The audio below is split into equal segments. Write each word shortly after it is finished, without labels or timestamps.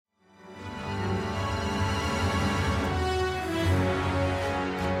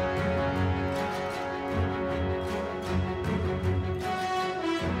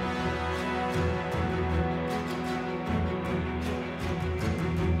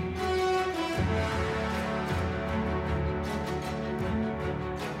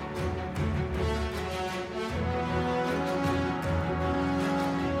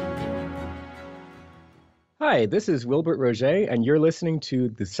Hi, this is Wilbert Roget, and you're listening to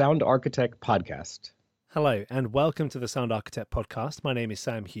the Sound Architect Podcast. Hello, and welcome to the Sound Architect Podcast. My name is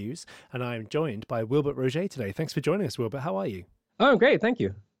Sam Hughes, and I am joined by Wilbert Roget today. Thanks for joining us, Wilbert. How are you? Oh, great, thank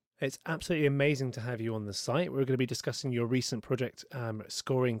you. It's absolutely amazing to have you on the site. We're going to be discussing your recent project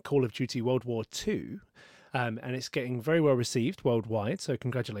scoring Call of Duty World War II, and it's getting very well received worldwide, so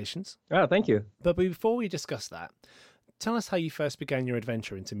congratulations. Oh, thank you. But before we discuss that, tell us how you first began your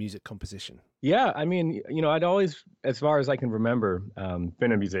adventure into music composition. Yeah, I'd always, as far as I can remember,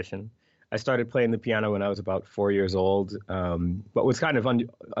 been a musician. I started playing the piano when I was about 4 years old. What was kind of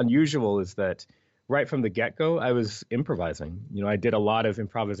unusual is that right from the get-go, I was improvising. I did a lot of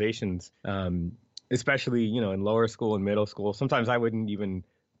improvisations, especially, in lower school and middle school. Sometimes I wouldn't even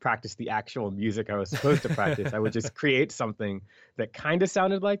practice the actual music I was supposed to practice. I would just create something that kind of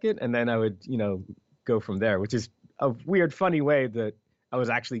sounded like it, and then I would, go from there, which is a weird, funny way that I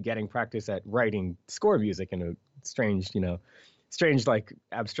was actually getting practice at writing score music in a strange, like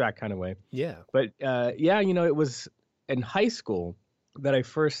abstract kind of way. Yeah. But it was in high school that I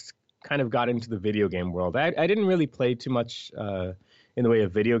first kind of got into the video game world. I didn't really play too much in the way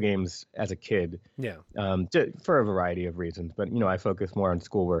of video games as a kid. Yeah. For a variety of reasons. But, I focused more on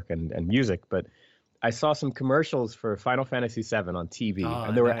schoolwork and music. But I saw some commercials for Final Fantasy VII on TV,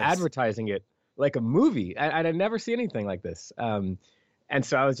 and they were advertising it like a movie. And I'd never seen anything like this. And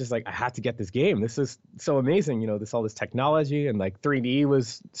so I was just like, I have to get this game. This is so amazing. All this technology, and like 3D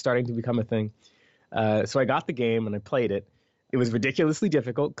was starting to become a thing. So I got the game and I played it. It was ridiculously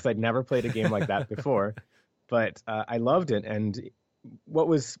difficult because I'd never played a game like that before, but I loved it. And what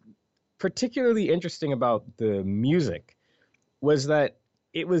was particularly interesting about the music was that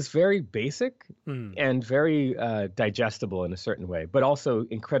it was very basic and very digestible in a certain way, but also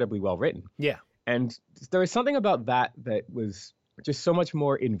incredibly well written. Yeah. And there was something about that was just so much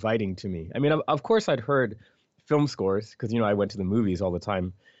more inviting to me. I mean, of course, I'd heard film scores because, I went to the movies all the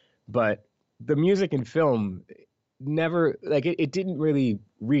time. But the music in film never, like, it didn't really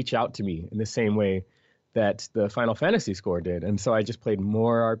reach out to me in the same way that the Final Fantasy score did. And so I just played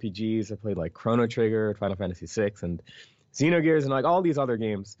more RPGs. I played, like, Chrono Trigger, Final Fantasy VI, and Xenogears, and, like, all these other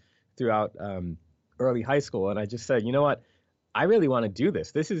games throughout early high school. And I just said, you know what? I really want to do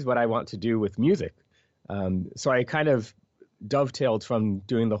this. This is what I want to do with music. So I kind of dovetailed from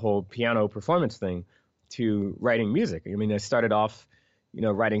doing the whole piano performance thing to writing music. I mean, I started off,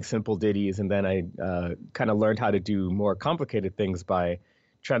 writing simple ditties, and then I kind of learned how to do more complicated things by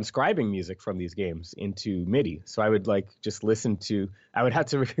transcribing music from these games into MIDI. So I would I would have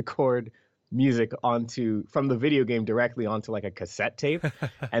to record music from the video game directly onto like a cassette tape,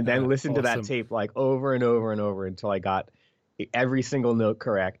 and then listen to that tape like over and over and over until I got every single note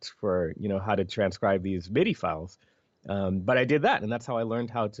correct for, how to transcribe these MIDI files. But I did that, and that's how I learned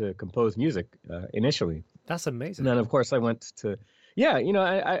how to compose music initially. That's amazing. And then, of course, I went to,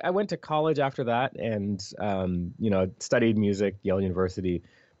 I went to college after that and, studied music, Yale University.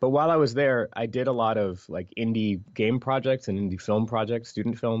 But while I was there, I did a lot of like indie game projects and indie film projects,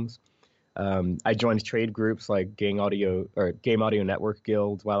 student films. I joined trade groups like Game Audio Network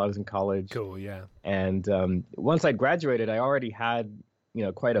Guild while I was in college. Cool, yeah. And once I'd graduated, I already had,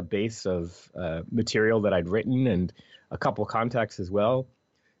 quite a base of material that I'd written and a couple contacts as well.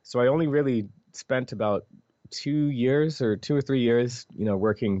 So I only really spent about 2 or 3 years,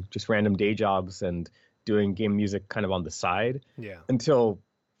 working just random day jobs and doing game music kind of on the side. Yeah. Until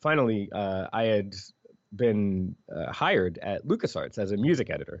finally I had been hired at LucasArts as a music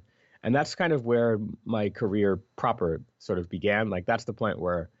editor. And that's kind of where my career proper sort of began. Like, that's the point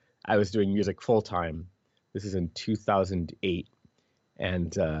where I was doing music full time. This is in 2008.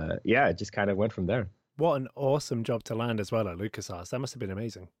 And it just kind of went from there. What an awesome job to land as well at LucasArts. That must have been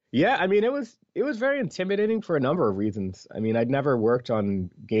amazing. Yeah, I mean, it was very intimidating for a number of reasons. I mean, I'd never worked on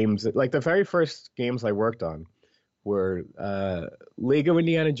games like the very first games I worked on were Lego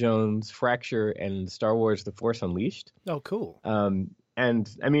Indiana Jones, Fracture, and Star Wars: The Force Unleashed. Oh, cool.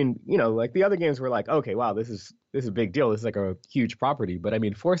 And I mean, like the other games were like, okay, wow, this is a big deal. This is like a huge property. But I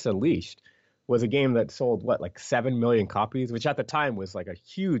mean, Force Unleashed was a game that sold like 7 million copies, which at the time was like a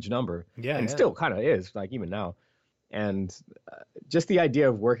huge number. Yeah, and still kind of is, like, even now. And just the idea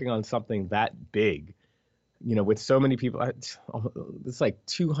of working on something that big, with so many people, it's like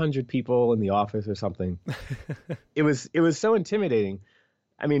 200 people in the office or something. It was so intimidating.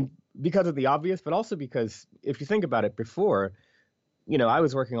 I mean, because of the obvious, but also because if you think about it, before, I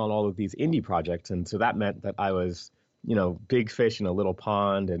was working on all of these indie projects. And so that meant that I was, big fish in a little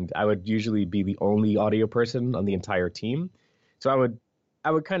pond, and I would usually be the only audio person on the entire team. So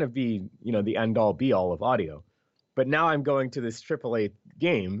I would kind of be, the end all be all of audio. But now I'm going to this AAA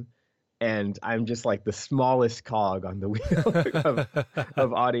game, and I'm just like the smallest cog on the wheel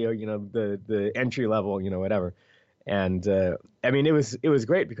of audio, the entry level, whatever. And I mean, it was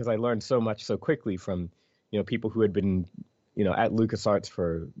great because I learned so much so quickly from, people who had been, at LucasArts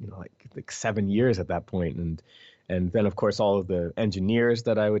for, like 7 years at that point, and then of course all of the engineers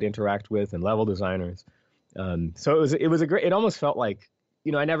that I would interact with and level designers. So it was a great. It almost felt like,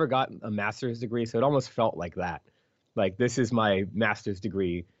 I never got a master's degree, so it almost felt like that. Like, this is my master's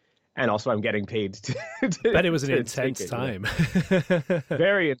degree, and also I'm getting paid to. Bet it was an to intense take it, time.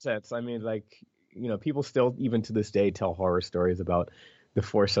 Very intense. I mean, like, people still, even to this day, tell horror stories about the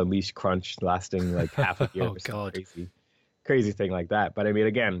Force Unleashed crunch lasting like half a year Oh or some God. crazy thing like that. But I mean,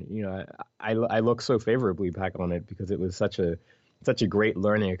 again, I look so favorably back on it because it was such a great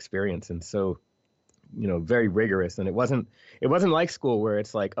learning experience, and so, very rigorous. And it wasn't like school where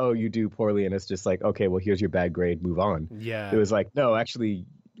it's like, oh, you do poorly and it's just like, okay, well, here's your bad grade, move on. Yeah. It was like, no, actually,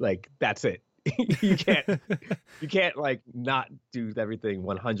 like, that's it. you can't like not do everything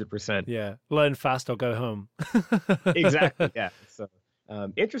 100%. Yeah. Learn fast or go home. Exactly. Yeah. So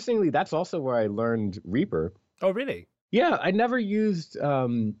interestingly, that's also where I learned Reaper. Oh, really? Yeah, I'd never used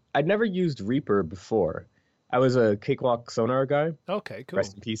Reaper before. I was a Cakewalk Sonar guy. Okay, cool.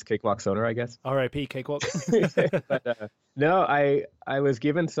 Rest in peace, Cakewalk Sonar, I guess. R.I.P. Cakewalk. But no, I was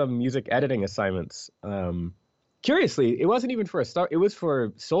given some music editing assignments. Curiously, it wasn't even for a Star. It was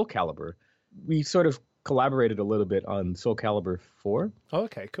for Soul Calibur. We sort of collaborated a little bit on Soul Calibur 4. Oh,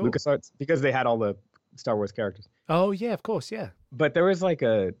 okay, cool. LucasArts, because they had all the Star Wars characters. Oh, yeah, of course, yeah. But there was like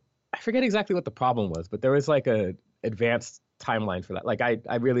I forget exactly what the problem was, but there was like a advanced timeline for that. Like,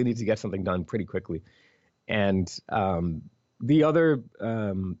 I really need to get something done pretty quickly. And the other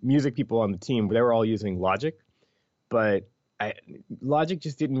music people on the team, they were all using Logic, but Logic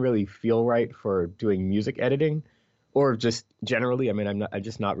just didn't really feel right for doing music editing, or just generally. I mean, I'm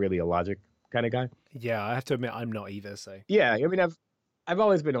just not really a Logic kind of guy. Yeah, I have to admit, I'm not either. So yeah, I mean, I've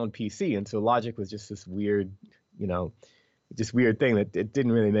always been on PC, and so Logic was just this weird, just weird thing that it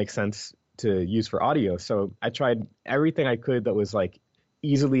didn't really make sense to use for audio. So I tried everything I could that was like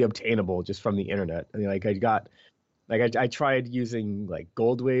easily obtainable just from the internet. I mean, like, I tried using like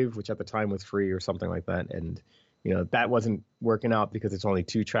Goldwave, which at the time was free or something like that, and that wasn't working out because it's only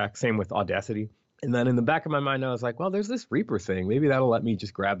 2 tracks. Same with Audacity. And then in the back of my mind, I was like, well, there's this Reaper thing. Maybe that'll let me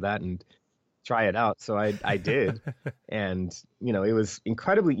just grab that and try it out. So I did, and it was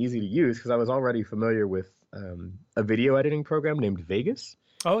incredibly easy to use because I was already familiar with a video editing program named Vegas.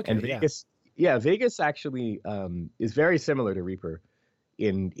 Oh, okay. And Vegas actually is very similar to Reaper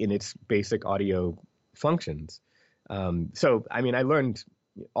in its basic audio functions. So I mean, I learned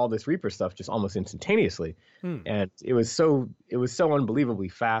all this Reaper stuff just almost instantaneously, and it was so unbelievably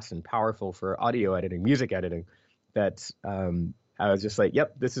fast and powerful for audio editing, music editing, that I was just like,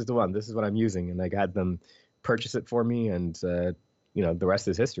 yep, this is the one. This is what I'm using, and I had them purchase it for me, and the rest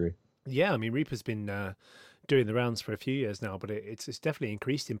is history. Yeah, I mean, Reaper's been doing the rounds for a few years now, but it's definitely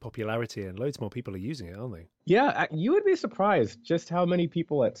increased in popularity, and loads more people are using it, aren't they? Yeah, you would be surprised just how many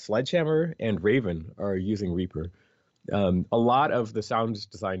people at Sledgehammer and Raven are using Reaper. A lot of the sound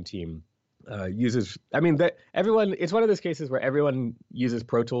design team uses. I mean, everyone. It's one of those cases where everyone uses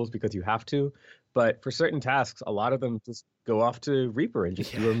Pro Tools because you have to, but for certain tasks, a lot of them just go off to Reaper and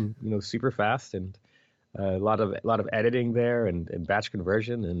just do them, super fast, and a lot of editing there and batch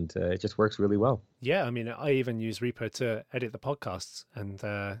conversion, and it just works really well. Yeah, I mean, I even use Reaper to edit the podcasts and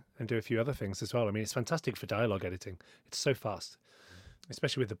do a few other things as well. I mean, it's fantastic for dialogue editing. It's so fast,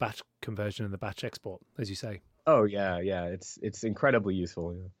 especially with the batch conversion and the batch export, as you say. Oh yeah, it's incredibly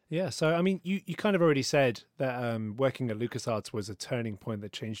useful. Yeah. So I mean, you kind of already said that working at LucasArts was a turning point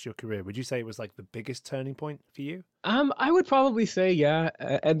that changed your career. Would you say it was like the biggest turning point for you? I would probably say yeah,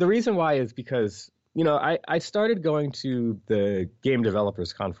 and the reason why is because I started going to the Game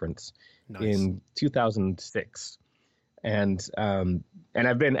Developers Conference in 2006, and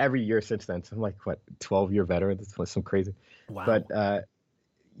I've been every year since then. So I'm like, 12-year veteran. This was some crazy. Wow. But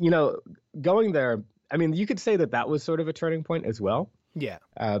going there, I mean, you could say that was sort of a turning point as well. Yeah.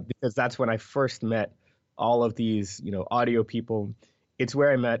 Because that's when I first met all of these, audio people. It's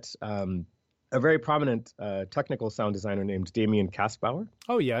where I met a very prominent technical sound designer named Damien Kastbauer.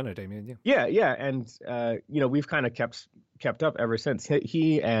 Oh yeah, I know Damien. Yeah, and we've kind of kept up ever since.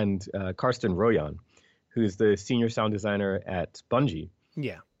 He and Karsten Royan, who's the senior sound designer at Bungie.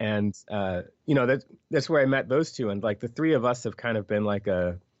 Yeah. And that's where I met those two, and like the three of us have kind of been like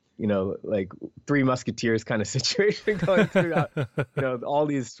a like Three Musketeers kind of situation going through all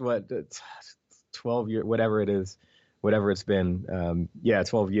these 12 years, whatever it's been,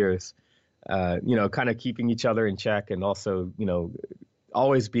 12 years. Kind of keeping each other in check, and also,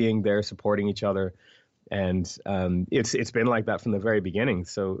 always being there, supporting each other. And it's been like that from the very beginning.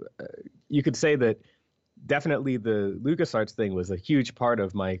 So you could say that definitely the LucasArts thing was a huge part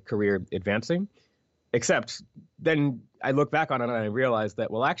of my career advancing. Except then I look back on it and I realized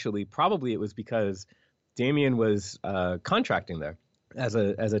that, well, actually, probably it was because Damien was contracting there as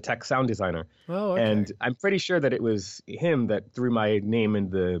a tech sound designer. Oh, okay. And I'm pretty sure that it was him that threw my name in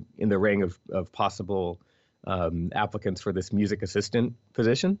the ring of possible applicants for this music assistant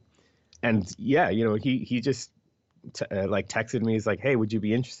position. And yeah, he just like texted me. He's like, "Hey, would you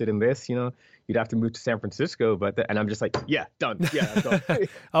be interested in this? You'd have to move to San Francisco, but and I'm just like, yeah, done. Yeah, I'm done.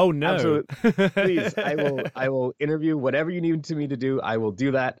 Oh no, absolutely. Please, I will interview whatever you need me to do. I will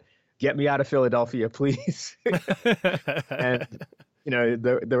do that. Get me out of Philadelphia, please." And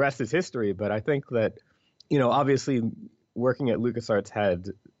the rest is history. But I think that obviously working at LucasArts had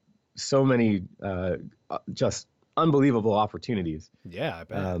so many just unbelievable opportunities. Yeah, I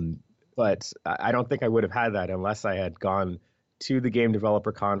bet. But I don't think I would have had that unless I had gone to the game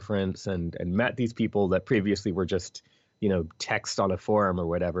developer conference and met these people that previously were just, text on a forum or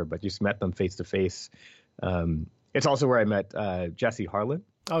whatever, but just met them face to face. It's also where I met Jesse Harlan.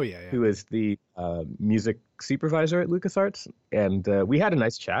 Oh, yeah. Who is the music supervisor at LucasArts. And we had a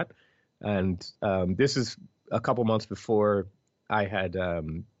nice chat. And this is a couple months before I had,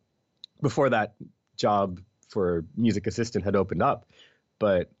 before that job for music assistant had opened up.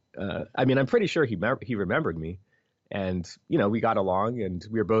 But I'm pretty sure he remembered me. And, we got along and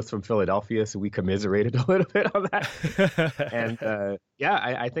we were both from Philadelphia, so we commiserated a little bit on that. And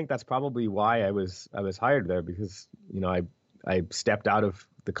I think that's probably why I was hired there because, I stepped out of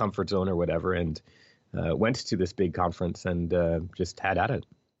the comfort zone or whatever and went to this big conference and just had at it.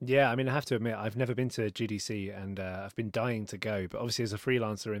 Yeah, I have to admit, I've never been to GDC and I've been dying to go. But obviously, as a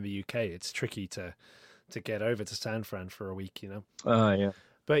freelancer in the UK, it's tricky to get over to San Fran for a week, Yeah.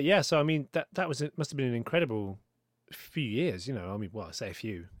 But yeah, so that was it. Must have been an incredible few years, I say a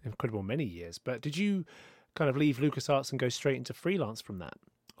few, incredible many years. But did you kind of leave LucasArts and go straight into freelance from that,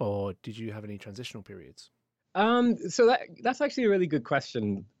 or did you have any transitional periods? So that's actually a really good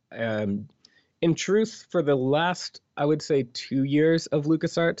question. In truth, for the last, I would say 2 years of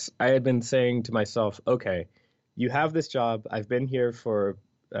LucasArts, I had been saying to myself, okay, you have this job. I've been here for,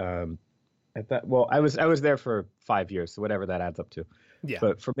 I was there for 5 years, so whatever that adds up to. Yeah.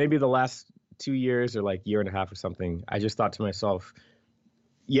 But for maybe the last 2 years or like year and a half or something, I just thought to myself,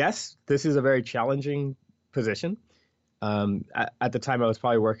 yes, this is a very challenging position. At the time, I was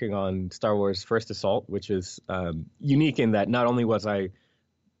probably working on Star Wars First Assault, which is unique in that not only was I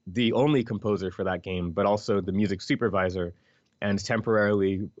the only composer for that game, but also the music supervisor and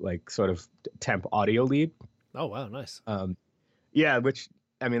temporarily like sort of temp audio lead. Oh, wow. Nice. Yeah, which,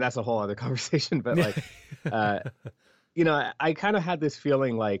 that's a whole other conversation, but like, I kind of had this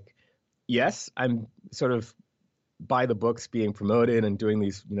feeling like, yes, I'm sort of by the books being promoted and doing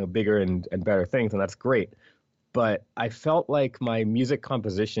these, bigger and better things. And that's great. But I felt like my music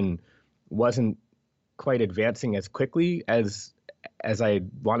composition wasn't quite advancing as quickly as I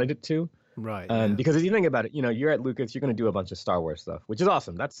wanted it to. Right. Because if you think about it, you're at Lucas, you're going to do a bunch of Star Wars stuff, which is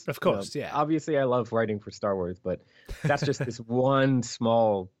awesome. That's of course, yeah. Obviously, I love writing for Star Wars, but that's just this one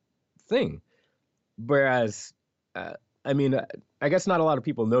small thing. Whereas, I guess not a lot of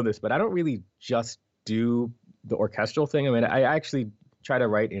people know this, but I don't really just do the orchestral thing. I actually try to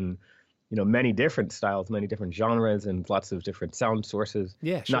write in many different styles, many different genres, and lots of different sound sources.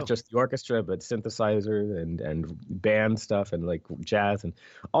 Yeah, sure. Not just the orchestra, but synthesizer and band stuff and like jazz and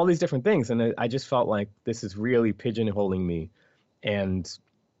all these different things. And I just felt like this is really pigeonholing me. And,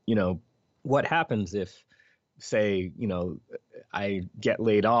 what happens if, say, I get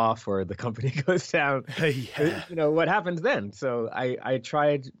laid off or the company goes down? Yeah. What happens then? So I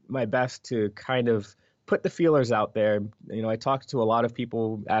tried my best to kind of put the feelers out there. I talked to a lot of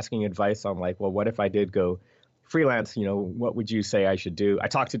people asking advice on like, well, what if I did go freelance? What would you say I should do? I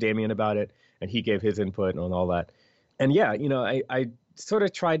talked to Damien about it and he gave his input on all that. And yeah, I sort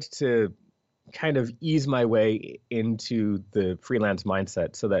of tried to kind of ease my way into the freelance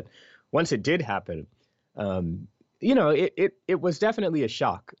mindset so that once it did happen, it was definitely a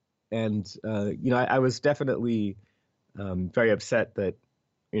shock. And, I was definitely very upset that,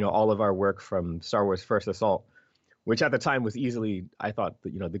 all of our work from Star Wars First Assault, which at the time was easily, I thought,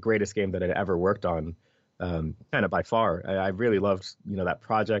 the greatest game that I'd ever worked on, kind of by far. I really loved, that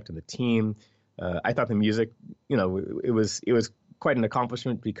project and the team. I thought the music, it was quite an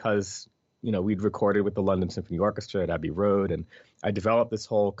accomplishment because, we'd recorded with the London Symphony Orchestra at Abbey Road, and I developed this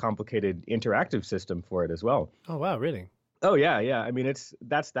whole complicated interactive system for it as well. Oh, wow, really? Oh, yeah.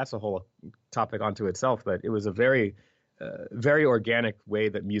 That's a whole topic onto itself, but it was a very very organic way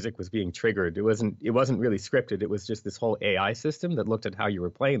that music was being triggered. It wasn't really scripted. It was just this whole AI system that looked at how you were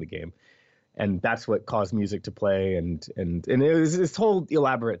playing the game, and that's what caused music to play. And it was this whole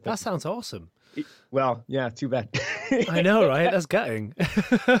elaborate. That sounds awesome. Well, yeah, too bad. I know, right? That's gutting.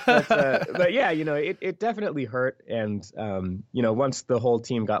 But yeah, it definitely hurt. And, once the whole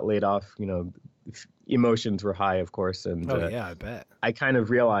team got laid off, emotions were high, of course. And yeah, I bet. I kind of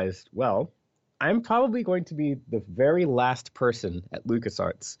realized, well, I'm probably going to be the very last person at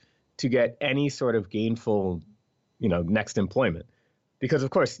LucasArts to get any sort of gainful, next employment. Because, of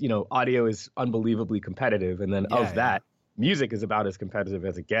course, audio is unbelievably competitive. And then that, music is about as competitive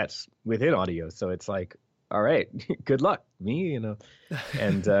as it gets within audio. So it's like, all right, good luck, me, and,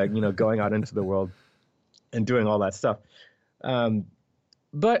 going out into the world and doing all that stuff.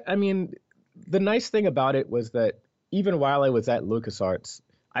 But I mean, the nice thing about it was that even while I was at LucasArts,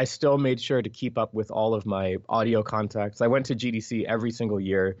 I still made sure to keep up with all of my audio contacts. I went to GDC every single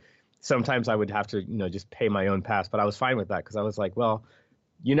year. Sometimes I would have to, just pay my own pass, but I was fine with that because I was like, well,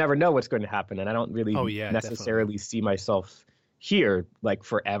 you never know what's going to happen. And I don't really necessarily see myself here like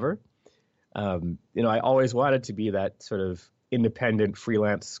forever. I always wanted to be that sort of independent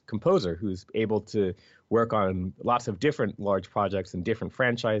freelance composer who's able to work on lots of different large projects and different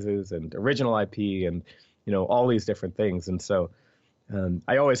franchises and original IP and, all these different things. And so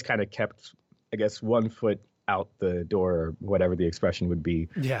I always kind of kept, I guess, one foot out the door, or whatever the expression would be,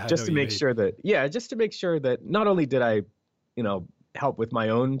 just to make sure that not only did I, help with my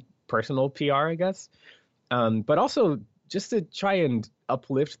own personal PR, I guess, but also just to try and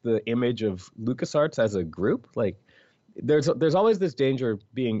uplift the image of LucasArts as a group. Like there's always this danger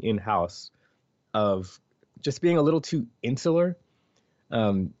being in-house of just being a little too insular.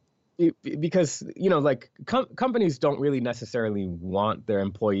 Because, companies don't really necessarily want their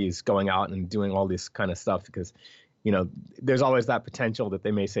employees going out and doing all this kind of stuff because, there's always that potential that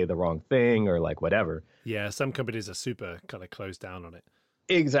they may say the wrong thing or like whatever. Yeah, some companies are super kind of closed down on it.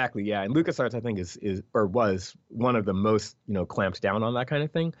 Exactly, yeah. And LucasArts, I think, was one of the most, clamped down on that kind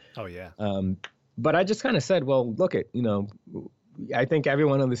of thing. Oh, yeah. But I just kind of said, well, look at, I think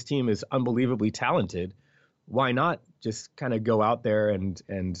everyone on this team is unbelievably talented. Why not just kind of go out there and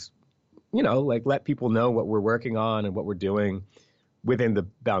let people know what we're working on and what we're doing within the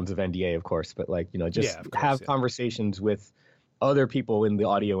bounds of NDA, of course. But have conversations with other people in the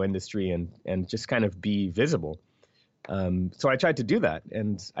audio industry and just kind of be visible. So I tried to do that.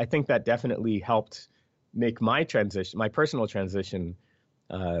 And I think that definitely helped make my personal transition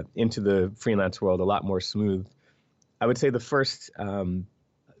into the freelance world a lot more smooth. I would say the first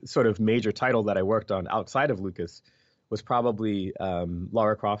sort of major title that I worked on outside of Lucas was probably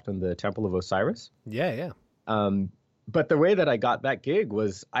Lara Croft and the Temple of Osiris. Yeah. But the way that I got that gig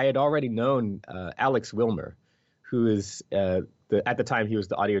was I had already known Alex Wilmer, who is at the time he was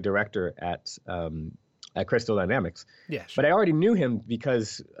the audio director at Crystal Dynamics. Yeah, sure. But I already knew him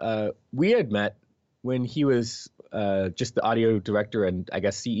because we had met when he was just the audio director and I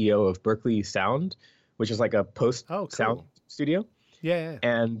guess CEO of Berkeley Sound, which is like a post-sound studio. Yeah.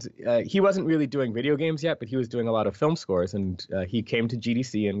 And he wasn't really doing video games yet, but he was doing a lot of film scores. And he came to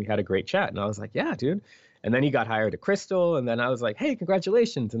GDC and we had a great chat. And I was like, yeah, dude. And then he got hired at Crystal. And then I was like, hey,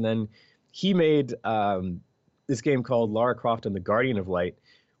 congratulations. And then he made this game called Lara Croft and the Guardian of Light,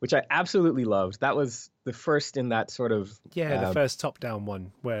 which I absolutely loved. That was the first in that sort of... Yeah, the first top-down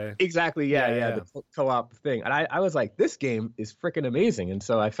one where... Exactly, yeah. The co-op thing. And I was like, this game is freaking amazing. And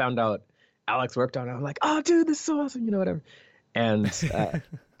so I found out Alex worked on it. I'm like, oh, dude, this is so awesome, whatever. And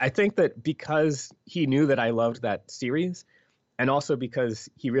I think that because he knew that I loved that series, and also because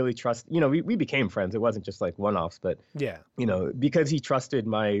he really trusted, we became friends. It wasn't just like one-offs, but, because he trusted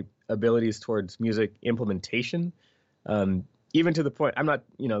my abilities towards music implementation, even to the point, I'm not,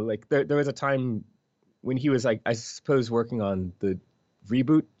 there was a time when he was like, I suppose, working on the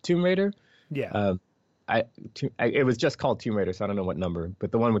reboot Tomb Raider. Yeah. It was just called Tomb Raider, so I don't know what number,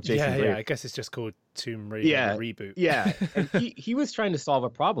 but the one with Jason Blake. Yeah, I guess it's just called Tomb Raider Reboot. Yeah, and he was trying to solve a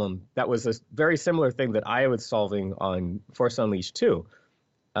problem that was a very similar thing that I was solving on Force Unleashed 2,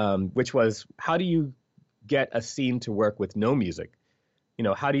 which was how do you get a scene to work with no music?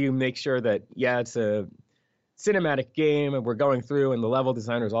 How do you make sure that, it's a cinematic game and we're going through and the level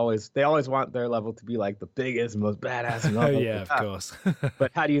designers always want their level to be like the biggest, most badass and all yeah, of course.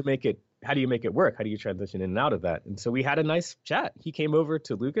 But how do you make it work? How do you transition in and out of that? And so we had a nice chat. He came over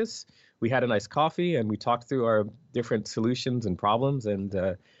to Lucas. We had a nice coffee and we talked through our different solutions and problems.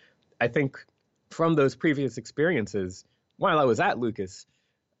 And I think from those previous experiences, while I was at Lucas,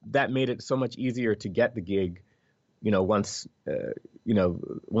 that made it so much easier to get the gig. Once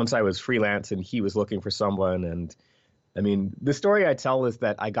I was freelance and he was looking for someone, and I mean, the story I tell is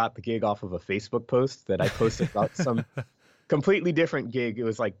that I got the gig off of a Facebook post that I posted about some completely different gig. It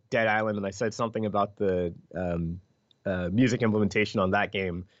was like Dead Island, and I said something about the music implementation on that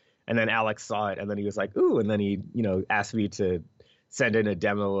game. And then Alex saw it, and then he was like, "Ooh!" And then he, asked me to send in a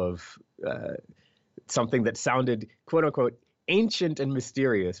demo of something that sounded "quote unquote" ancient and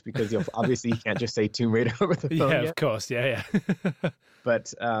mysterious, because obviously you can't just say Tomb Raider over the phone. Yeah, yet. of course, yeah.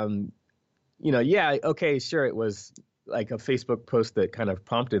 But yeah, okay, sure, it was like a Facebook post that kind of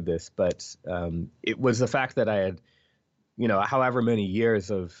prompted this, but it was the fact that I had, however many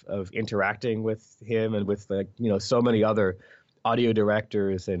years of interacting with him and with so many other audio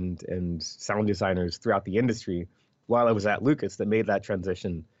directors and sound designers throughout the industry while I was at Lucas, that made that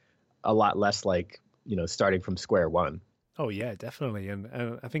transition a lot less like, starting from square one. Oh yeah, definitely.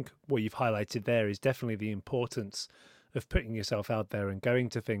 And I think what you've highlighted there is definitely the importance of putting yourself out there and going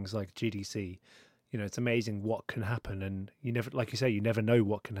to things like GDC. It's amazing what can happen, and you never, like you say, you never know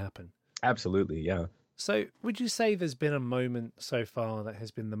what can happen. Absolutely, yeah. So would you say there's been a moment so far that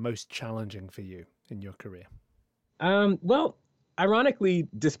has been the most challenging for you in your career? Well, ironically,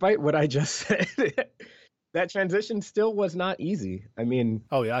 despite what I just said, that transition still was not easy. I mean,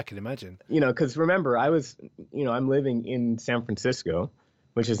 oh yeah, I can imagine. Because remember, I'm living in San Francisco,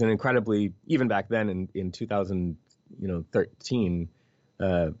 which is an incredibly, even back then in 2013,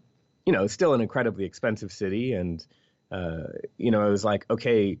 still an incredibly expensive city. And, it was like,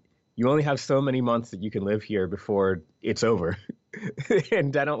 okay, you only have so many months that you can live here before it's over.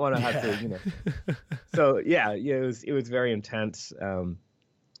 And I don't want to have to, So yeah, it was very intense.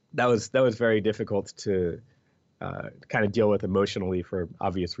 That was very difficult to kind of deal with emotionally for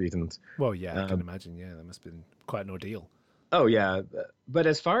obvious reasons. Well, yeah, I can imagine. Yeah, that must have been quite an ordeal. Oh yeah, but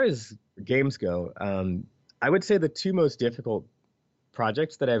as far as games go, I would say the two most difficult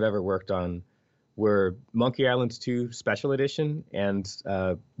projects that I've ever worked on were Monkey Island 2 Special Edition and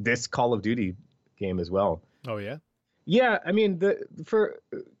this Call of Duty game as well. Oh yeah. Yeah, I mean, for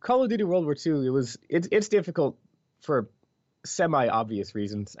Call of Duty World War II, it's difficult for semi-obvious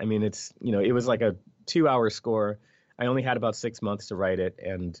reasons. I mean, it was like a 2-hour score. I only had about 6 months to write it,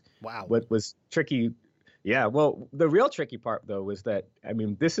 and wow, what was tricky, yeah. Well, the real tricky part though was that, I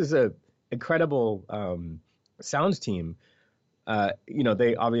mean, this is a incredible sound team.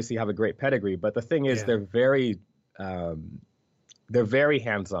 They obviously have a great pedigree, but the thing is, they're very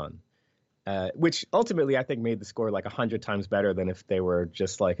hands-on. Which ultimately I think made the score like 100 times better than if they were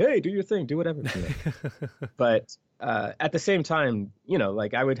just like, hey, do your thing, do whatever. But at the same time,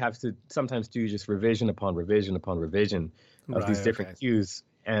 like I would have to sometimes do just revision upon revision upon revision of these different cues.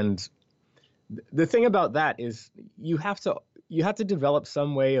 And the thing about that is you have to develop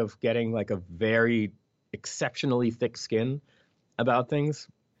some way of getting like a very exceptionally thick skin about things.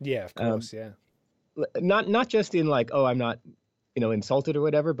 Yeah, of course, yeah. Not just in like, oh, I'm not insulted or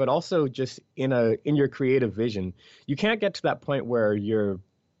whatever, but also just in your creative vision. You can't get to that point where you're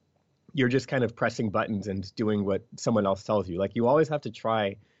just kind of pressing buttons and doing what someone else tells you. Like, you always have to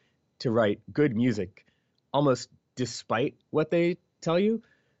try to write good music almost despite what they tell you.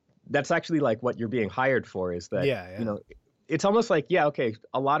 That's actually like what you're being hired for, is that, it's almost like, yeah, okay,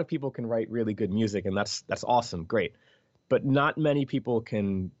 a lot of people can write really good music, and that's awesome, great. But not many people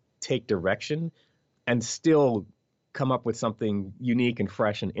can take direction and still come up with something unique and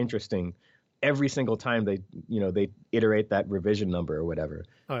fresh and interesting every single time they iterate that revision number or whatever.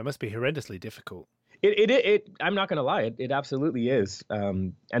 Oh, it must be horrendously difficult. I'm not going to lie, it absolutely is.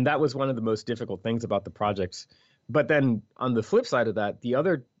 And that was one of the most difficult things about the projects. But then on the flip side of that, the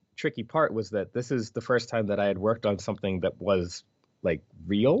other tricky part was that this is the first time that I had worked on something that was like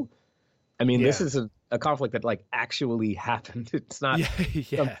real. I mean, this is a conflict that like actually happened. It's not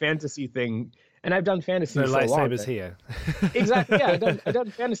some fantasy thing. And I've done fantasy so long. No lightsabers here. Exactly. Yeah, I've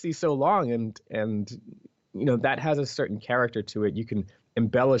done fantasy so long, and that has a certain character to it. You can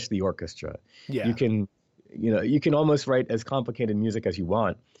embellish the orchestra. Yeah. You can almost write as complicated music as you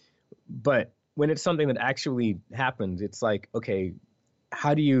want. But when it's something that actually happened, it's like, okay,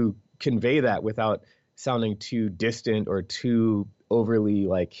 how do you convey that without sounding too distant or too overly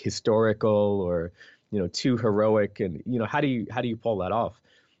like historical or too heroic? And how do you pull that off?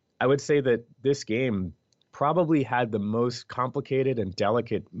 I would say that this game probably had the most complicated and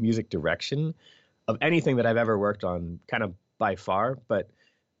delicate music direction of anything that I've ever worked on, kind of by far. But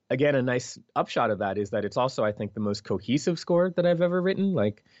again, a nice upshot of that is that it's also, I think, the most cohesive score that I've ever written.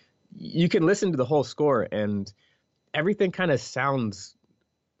 Like, you can listen to the whole score and everything kind of sounds,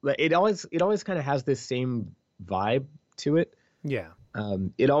 it always kind of has this same vibe to it. Yeah.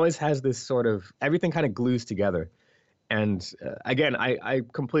 It always has this sort of, everything kind of glues together. And again, I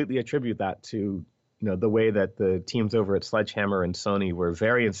completely attribute that to, the way that the teams over at Sledgehammer and Sony were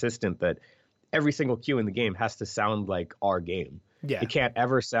very insistent that every single cue in the game has to sound like our game. Yeah. It can't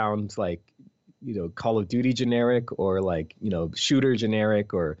ever sound like, Call of Duty generic or like, shooter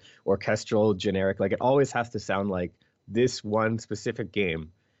generic or orchestral generic. Like it always has to sound like this one specific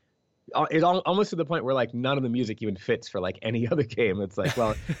game. It's almost to the point where like none of the music even fits for like any other game. It's like,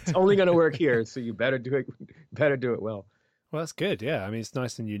 well, it's only going to work here, so you better do it well. Well, that's good. Yeah. I mean, it's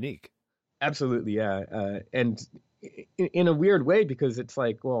nice and unique. Absolutely. Yeah. And in a weird way, because it's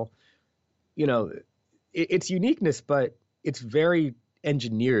like, well, it's uniqueness, but it's very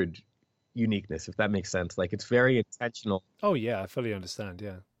engineered uniqueness, if that makes sense. Like it's very intentional. Oh yeah, I fully understand.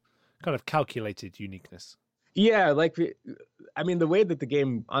 Yeah, kind of calculated uniqueness. Yeah, like I mean, the way that the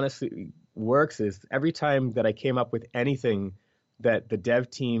game honestly works is every time that I came up with anything that the dev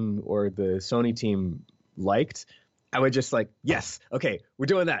team or the Sony team liked, I would just like, yes, okay, we're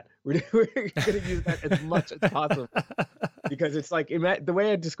doing that. We're going to use that as much as possible. Because it's like, the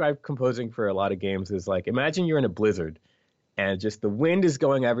way I describe composing for a lot of games is like, imagine you're in a blizzard and just the wind is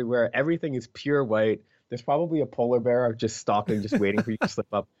going everywhere. Everything is pure white. There's probably a polar bear just stalking, just waiting for you to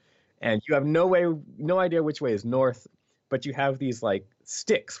slip up. And you have no idea which way is north, but you have these like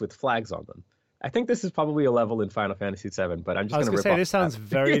sticks with flags on them. I think this is probably a level in Final Fantasy VII, but I'm just going to rip off. This sounds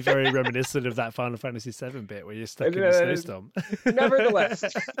very, very reminiscent of that Final Fantasy VII bit where you're stuck in a snowstorm. Nevertheless,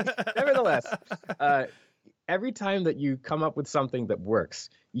 every time that you come up with something that works,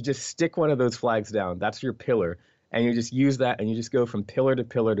 you just stick one of those flags down. That's your pillar. And you just use that and you just go from pillar to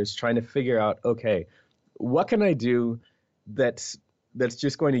pillar, just trying to figure out, okay, what can I do that's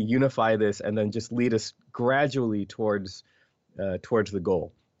just going to unify this and then just lead us gradually towards the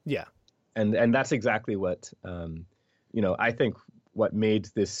goal. Yeah. And that's exactly what, I think what made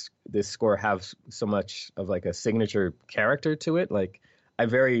this score have so much of like a signature character to it. Like I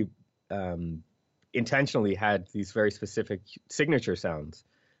very intentionally had these very specific signature sounds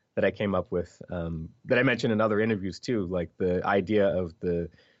that I came up with, that I mentioned in other interviews too, like the idea of the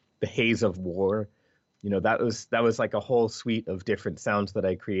haze of war. That was like a whole suite of different sounds that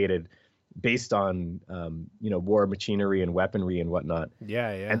I created based on war machinery and weaponry and whatnot. Yeah.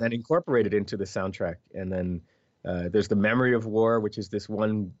 And then incorporated into the soundtrack. And then there's the memory of war, which is this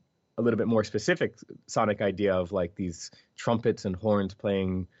one a little bit more specific sonic idea of like these trumpets and horns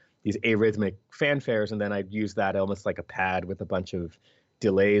playing these arrhythmic fanfares, and then I'd use that almost like a pad with a bunch of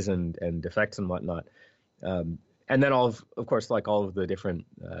delays and effects and whatnot. And then of course, like all of the different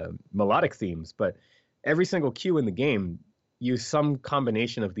melodic themes, but every single cue in the game use some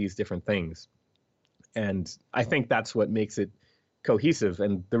combination of these different things. And I think that's what makes it cohesive.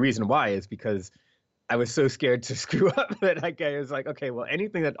 And the reason why is because I was so scared to screw up that I was like, okay, well,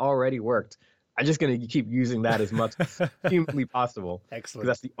 anything that already worked, I'm just going to keep using that as much as humanly possible. Excellent.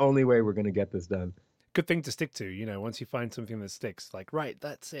 Because that's the only way we're going to get this done. Good thing to stick to, once you find something that sticks, like, right,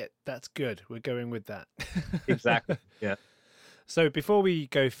 that's it. That's good. We're going with that. Exactly. Yeah. So before we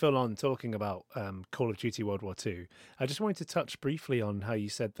go full on talking about Call of Duty World War II, I just wanted to touch briefly on how you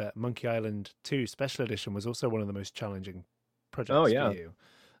said that Monkey Island 2 Special Edition was also one of the most challenging projects for you.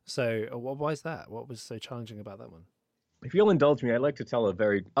 So why is that? What was so challenging about that one? If you'll indulge me, I'd like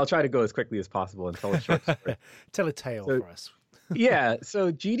to I'll try to go as quickly as possible and tell a short story. Tell a tale for us. Yeah.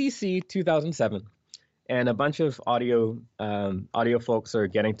 So GDC 2007 and a bunch of audio folks are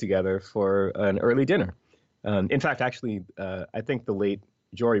getting together for an early dinner. In fact, actually, I think the late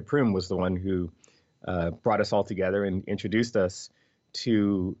Jory Prum was the one who brought us all together and introduced us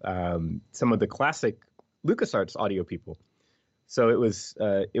to some of the classic LucasArts audio people. So it was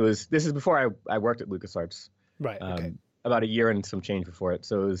this is before I worked at LucasArts. Right. Okay. About a year and some change before it.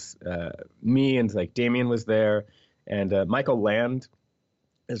 So it was me and like Damien was there and Michael Land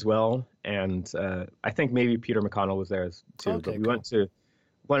as well. And I think maybe Peter McConnell was there too. Okay, but we went to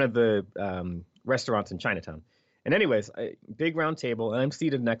one of the restaurants in Chinatown. And anyways, big round table, and I'm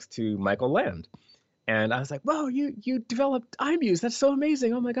seated next to Michael Land. And I was like, whoa, you developed iMuse. That's so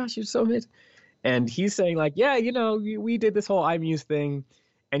amazing. Oh my gosh, you're so amazing. And he's saying like, yeah, we did this whole iMuse thing.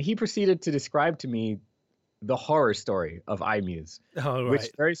 And he proceeded to describe to me the horror story of iMuse, which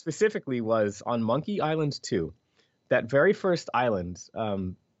very specifically was on Monkey Island 2. That very first island,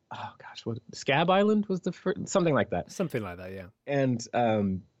 Scab Island was the first, something like that. Something like that, yeah.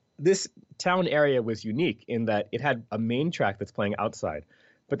 And this town area was unique in that it had a main track that's playing outside,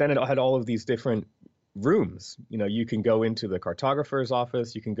 but then it had all of these different rooms. You can go into the cartographer's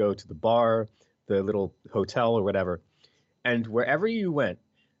office, you can go to the bar, the little hotel or whatever. And wherever you went,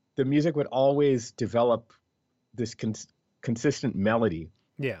 the music would always develop this consistent melody.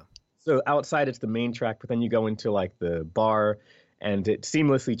 Yeah. So outside it's the main track, but then you go into like the bar and it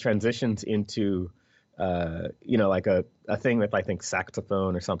seamlessly transitions into like a thing with, I think,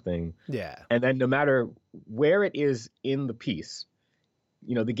 saxophone or something. Yeah. And then no matter where it is in the piece,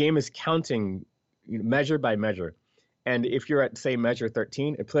 the game is counting measure by measure. And if you're at, say, measure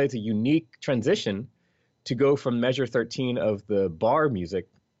 13, it plays a unique transition to go from measure 13 of the bar music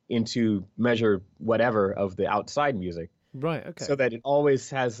into measure whatever of the outside music. Right, okay. So that it always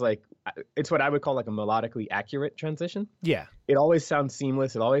has like, it's what I would call like a melodically accurate transition. Yeah. It always sounds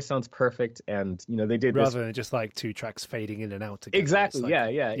seamless. It always sounds perfect. And, they did this. Rather than just like two tracks fading in and out together. Exactly. Like,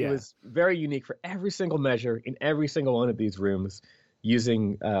 yeah. It was very unique for every single measure in every single one of these rooms,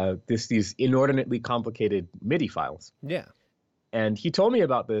 using these inordinately complicated MIDI files. Yeah. And he told me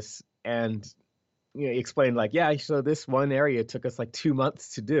about this, and he explained like, yeah, so this one area took us like 2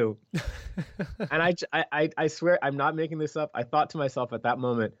 months to do. And I swear I'm not making this up. I thought to myself at that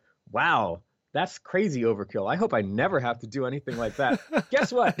moment, wow, that's crazy overkill. I hope I never have to do anything like that.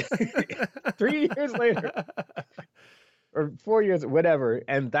 Guess what? 3 years later, or 4 years, whatever.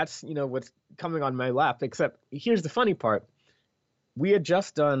 And that's, what's coming on my lap. Except here's the funny part. We had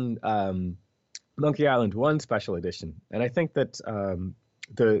just done Monkey Island 1 Special Edition. And I think that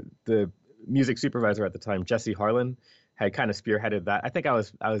the music supervisor at the time, Jesse Harlan, had kind of spearheaded that. I think I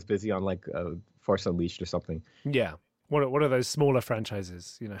was busy on like Force Unleashed or something. Yeah. What are those smaller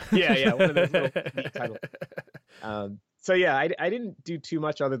franchises, Yeah, one of those little neat titles. So yeah, I didn't do too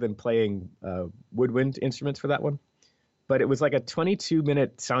much other than playing woodwind instruments for that one. But it was like a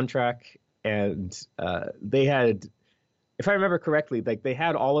 22-minute soundtrack, and they had, if I remember correctly, like they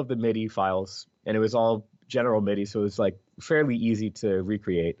had all of the MIDI files, and it was all general MIDI, so it was like fairly easy to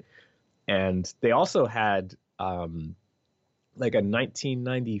recreate. And they also had like a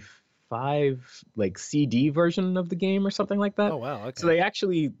 1995 like CD version of the game or something like that. Oh wow! Okay. So they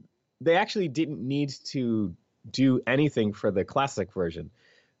actually didn't need to do anything for the classic version.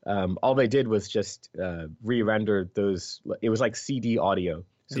 All they did was just re-render those. It was like CD audio,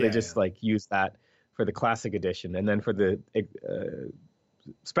 so they just like used that for the classic edition, and then for the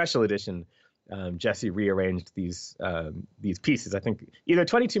special edition, Jesse rearranged these pieces. I think either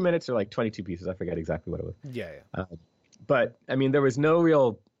 22 minutes or like 22 pieces. I forget exactly what it was. Yeah. But I mean, there was no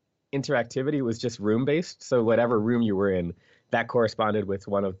real interactivity. It was just room based. So whatever room you were in, that corresponded with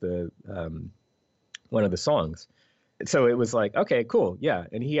one of the songs. So it was like, okay, cool, yeah.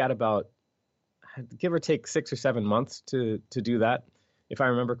 And he had about, give or take, 6 or 7 months to do that, if I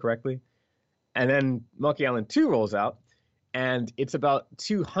remember correctly. And then Monkey Island 2 rolls out, and it's about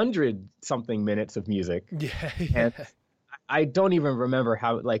 200 something minutes of music. Yeah. And I don't even remember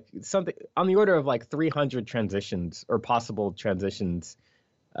how, like, something on the order of like 300 transitions or possible transitions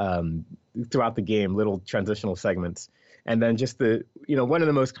throughout the game, little transitional segments. And then just one of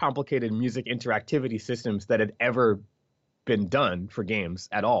the most complicated music interactivity systems that had ever been done for games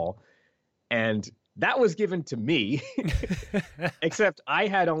at all. And that was given to me, except I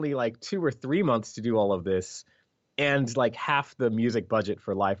had only like 2 or 3 months to do all of this, and like half the music budget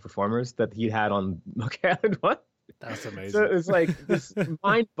for live performers that he had on Monkey Island 1. That's amazing. So it's like this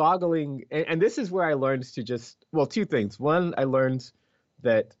mind-boggling, and this is where I learned to just, well, 2 things. One, I learned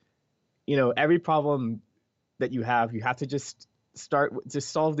that, every problem that you have to just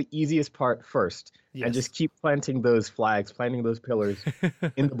solve the easiest part first. Yes. And just keep planting those flags, planting those pillars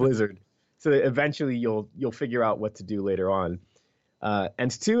in the blizzard, so that eventually you'll figure out what to do later on.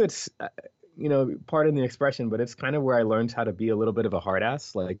 And 2, it's, pardon the expression, but it's kind of where I learned how to be a little bit of a hard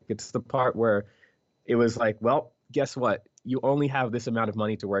ass. Like, it's the part where it was like, well, guess what? You only have this amount of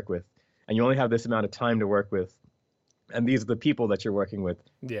money to work with, and you only have this amount of time to work with. And these are the people that you're working with.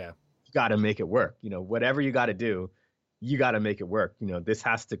 Yeah. You got to make it work. Whatever you got to do, you got to make it work. This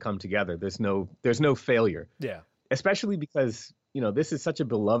has to come together. There's no failure. Yeah. Especially because, this is such a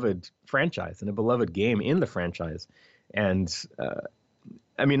beloved franchise and a beloved game in the franchise. And,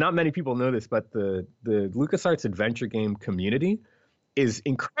 I mean, not many people know this, but the LucasArts adventure game community is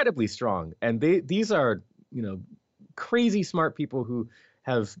incredibly strong. And these are, crazy smart people who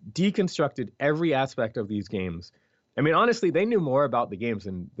have deconstructed every aspect of these games. I mean, honestly, they knew more about the games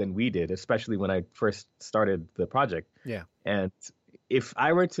than we did, especially when I first started the project. Yeah. And if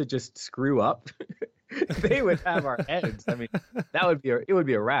I were to just screw up, they would have our heads. I mean, it would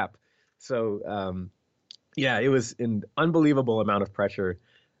be a wrap. So, yeah, it was an unbelievable amount of pressure.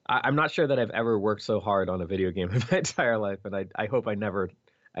 I'm not sure that I've ever worked so hard on a video game in my entire life, and I hope I never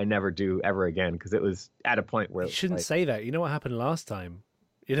do ever again, because it was at a point where you shouldn't say that. You know what happened last time?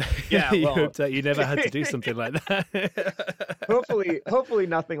 Yeah, you hoped that you never had to do something like that. hopefully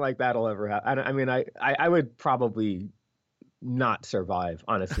nothing like that'll ever happen. I mean, I would probably not survive,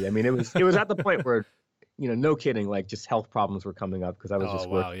 honestly. I mean, it was at the point where, no kidding, like just health problems were coming up because I was Oh just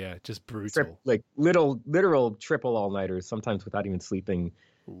wow, yeah, just brutal. like literal triple all-nighters, sometimes without even sleeping,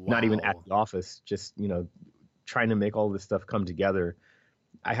 not even at Wow. the office, just trying to make all this stuff come together.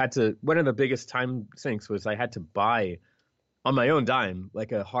 I had to, one of the biggest time sinks was I had to buy on my own dime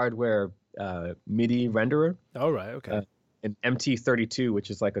like a hardware MIDI renderer, All right, okay. an MT32, which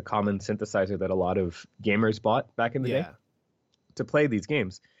is like a common synthesizer that a lot of gamers bought back in the day Yeah. to play these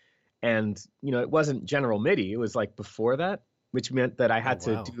games. And it wasn't general MIDI, it was like before that, which meant that I Oh had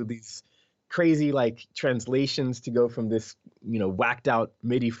to wow. do these crazy like translations to go from this whacked out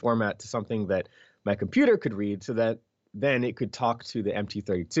MIDI format to something that my computer could read, so that then it could talk to the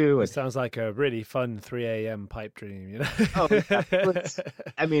MT32. It And sounds like a really fun 3 a.m. pipe dream, you know? oh yeah,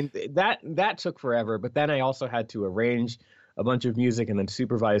 I mean, that took forever, but then I also had to arrange a bunch of music and then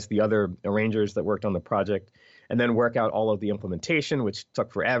supervise the other arrangers that worked on the project, and then work out all of the implementation, which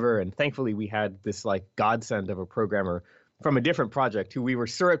took forever. And thankfully we had this like godsend of a programmer from a different project who we were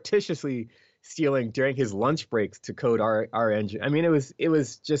surreptitiously stealing during his lunch breaks to code our engine. I mean, it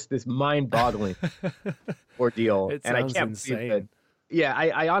was just this mind-boggling ordeal. It And I sounds can't insane. believe that. Yeah,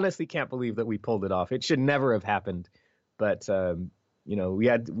 I honestly can't believe that we pulled it off. It should never have happened. But we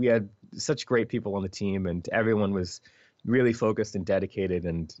had such great people on the team, and everyone was really focused and dedicated,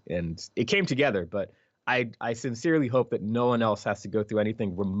 and it came together. But I sincerely hope that no one else has to go through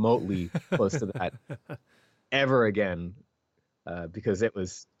anything remotely close to that ever again, because it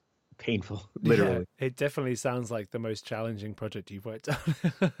was painful, literally. Yeah, it definitely sounds like the most challenging project you've worked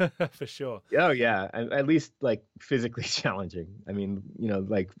on, for sure. Oh yeah, at least like physically challenging. I mean,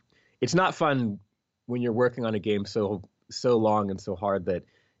 like it's not fun when you're working on a game so long and so hard that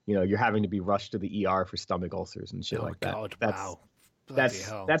you're having to be rushed to the ER for stomach ulcers and shit Oh like that. God, That's wow. Bloody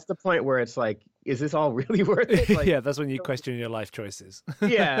hell. that's the point where it's like, is this all really worth it? Like, Yeah, that's when you question your life choices.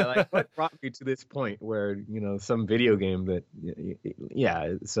 yeah, like what brought me to this point where some video game that,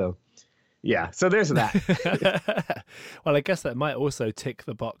 yeah. So there's that. Well, I guess that might also tick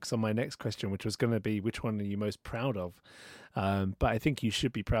the box on my next question, which was going to be, which one are you most proud of? But I think you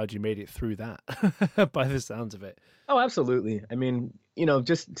should be proud you made it through that, by the sounds of it. Oh, absolutely. I mean,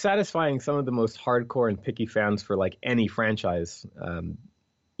 just satisfying some of the most hardcore and picky fans for like any franchise.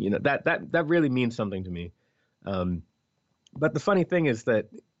 That really means something to me. But the funny thing is that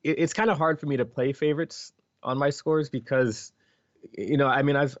it's kind of hard for me to play favorites on my scores because, I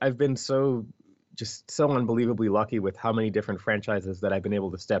mean, I've been so unbelievably lucky with how many different franchises that I've been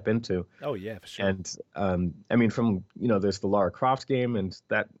able to step into. Oh yeah, for sure. And I mean, from there's the Lara Croft game, and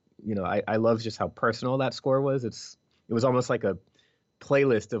that I love just how personal that score was. It was almost like a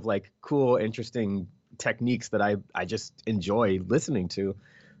playlist of like cool, interesting techniques that I just enjoy listening to,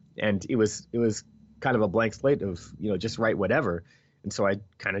 and it was kind of a blank slate of just write whatever, and so I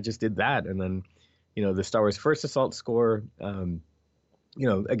kind of just did that. And then the Star Wars First Assault score,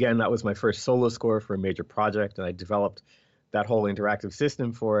 again, that was my first solo score for a major project, and I developed that whole interactive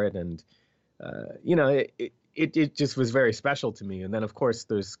system for it, and it just was very special to me. And then of course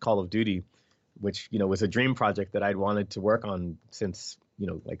there's Call of Duty, which was a dream project that I'd wanted to work on since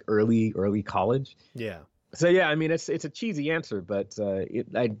like early college. Yeah. So yeah, I mean, it's a cheesy answer, but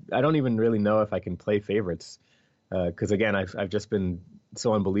I don't even really know if I can play favorites, because again, I've just been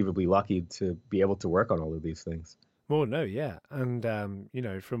so unbelievably lucky to be able to work on all of these things. Well, no, yeah. And,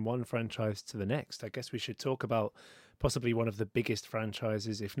 from one franchise to the next, I guess we should talk about possibly one of the biggest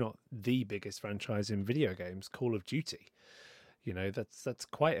franchises, if not the biggest franchise in video games, Call of Duty. That's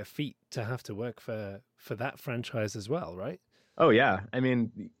quite a feat to have to work for that franchise as well, right? Oh yeah, I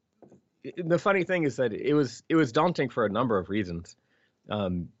mean, the funny thing is that it was daunting for a number of reasons.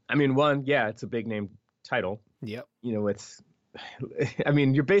 I mean, one, yeah, it's a big name title. Yep. It's, I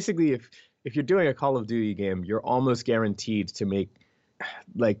mean, you're basically, if you're doing a Call of Duty game, you're almost guaranteed to make,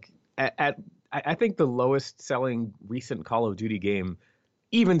 like, I think the lowest selling recent Call of Duty game,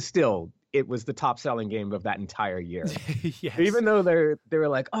 even still, it was the top selling game of that entire year. Yes. Even though they were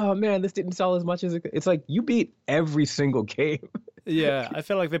like, oh man, this didn't sell as much as it's like you beat every single game. Yeah, I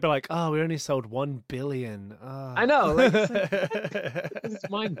feel like they'd be like, oh, we only sold 1 billion. Oh. I know, like, it's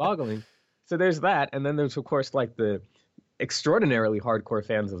mind-boggling. So there's that, and then there's of course like the extraordinarily hardcore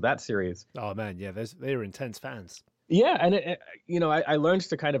fans of that series. Oh man, yeah, they're intense fans. Yeah, and I learned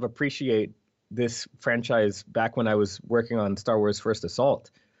to kind of appreciate this franchise back when I was working on Star Wars First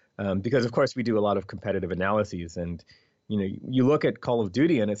Assault, because of course we do a lot of competitive analyses, and you look at Call of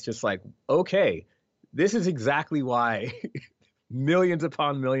Duty and it's just like, okay, this is exactly why millions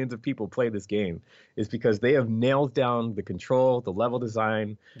upon millions of people play this game, is because they have nailed down the control, the level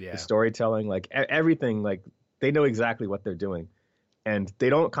design, the storytelling, like everything. Like they know exactly what they're doing. and they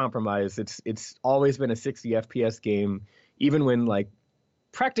don't compromise. It's always been a 60 FPS game, even when like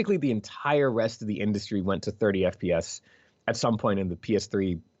practically the entire rest of the industry went to 30 FPS at some point in the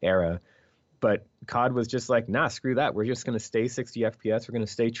PS3 era. But COD was just like, nah, screw that. We're just going to stay 60 FPS. We're going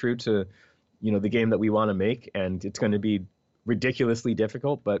to stay true to, the game that we want to make, and it's going to be ridiculously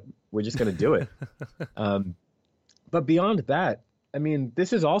difficult, but we're just going to do it. But beyond that, I mean,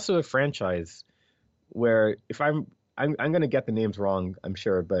 this is also a franchise where if I'm going to get the names wrong, I'm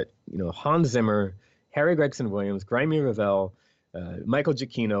sure, but Hans Zimmer, Harry Gregson Williams, Grimy Revell, Michael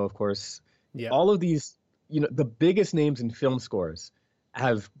Giacchino, of course, all of these, the biggest names in film scores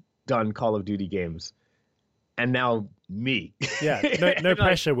have done Call of Duty games, and now me. Yeah, no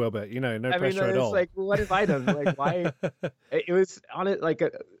pressure, Wilbert. No pressure at all. It's like, what have I done? Like, why? It was on it like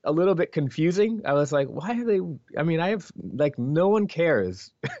a little bit confusing. I was like, why are they? I mean, I have like no one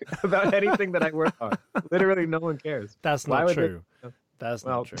cares about anything that I work on. Literally, no one cares. That's not true. That's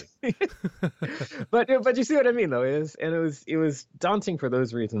not true. But you see what I mean, though. It was daunting for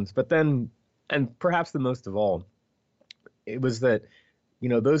those reasons. But then, and perhaps the most of all, it was that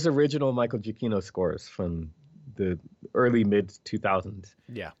those original Michael Giacchino scores from the early mid 2000s.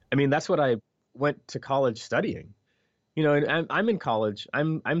 Yeah. I mean, that's what I went to college studying. And I'm in college.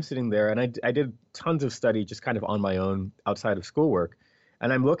 I'm sitting there, and I did tons of study just kind of on my own outside of schoolwork,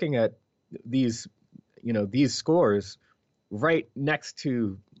 and I'm looking at these scores right next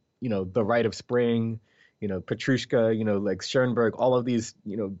to The Rite of Spring, Petrushka, like Schoenberg, all of these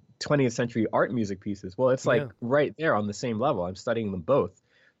 20th century art music pieces. Well, it's like right there on the same level. I'm studying them both.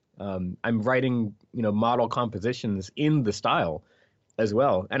 I'm writing model compositions in the style as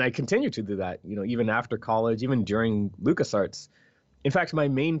well, and I continue to do that even after college, even during LucasArts. In fact, my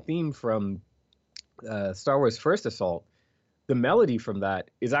main theme from Star Wars First Assault, the melody from that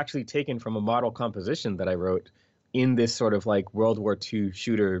is actually taken from a model composition that I wrote in this sort of like World War II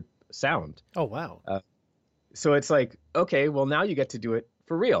shooter sound. Oh, wow. So it's like, okay, well, now you get to do it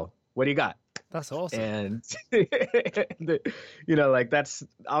for real. What do you got? That's awesome. And, like that's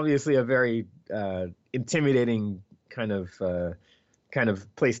obviously a very intimidating kind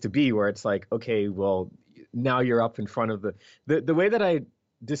of place to be, where it's like, okay, well, now you're up in front of the way that I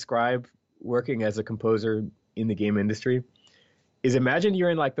describe working as a composer in the game industry is, imagine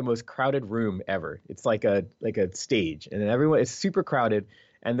you're in like the most crowded room ever. It's like a stage, and everyone is super crowded.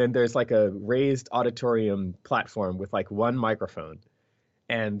 And then there's like a raised auditorium platform with like one microphone,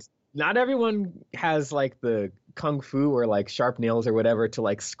 and not everyone has like the kung fu or like sharp nails or whatever to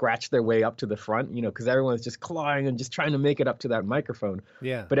like scratch their way up to the front, because everyone's just clawing and just trying to make it up to that microphone.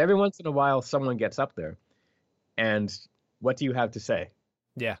 Yeah. But every once in a while, someone gets up there, and what do you have to say?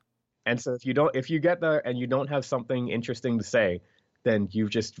 Yeah. And so if you get there and you don't have something interesting to say, then you've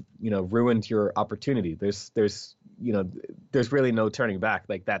just, ruined your opportunity. There's really no turning back.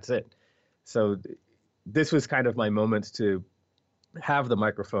 Like, that's it. So this was kind of my moment to have the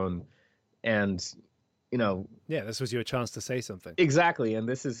microphone, and this was your chance to say something. Exactly. And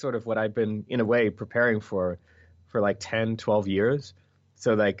this is sort of what I've been in a way preparing for like 10, 12 years.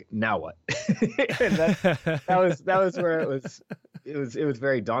 So like, now what? And that was where it was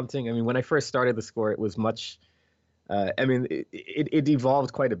very daunting. I mean, when I first started the score, it was much it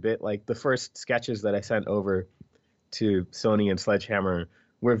evolved quite a bit. Like, the first sketches that I sent over to Sony and Sledgehammer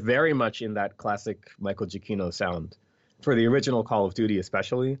were very much in that classic Michael Giacchino sound, for the original Call of Duty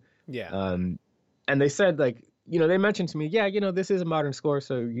especially. Yeah. And they said, like, they mentioned to me, this is a modern score,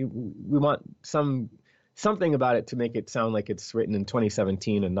 so we want something about it to make it sound like it's written in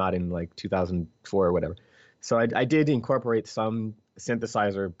 2017 and not in like 2004 or whatever. So I did incorporate some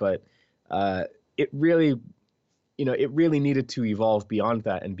synthesizer, but it really needed to evolve beyond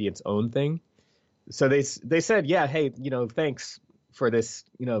that and be its own thing. So they said, yeah, hey, thanks for this,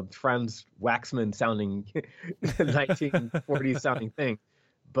 Franz Waxman sounding 1940s sounding thing,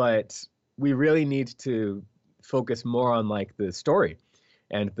 but we really need to focus more on like the story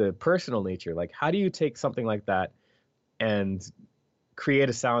and the personal nature. Like, how do you take something like that and create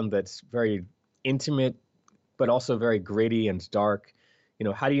a sound that's very intimate, but also very gritty and dark?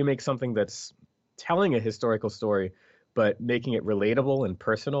 How do you make something that's telling a historical story, but making it relatable and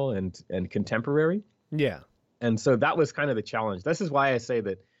personal and contemporary? Yeah. And so that was kind of the challenge. This is why I say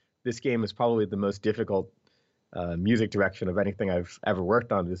that this game is probably the most difficult music direction of anything I've ever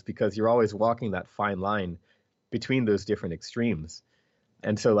worked on, is because you're always walking that fine line between those different extremes.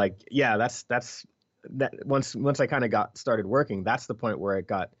 And so, like, yeah, that's that. Once I kind of got started working, that's the point where it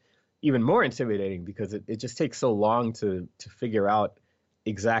got even more intimidating, because it just takes so long to figure out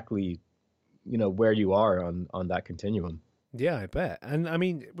exactly, where you are on that continuum. Yeah, I bet. And I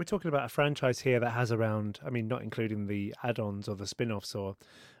mean, we're talking about a franchise here that has around, I mean, not including the add-ons or the spin-offs or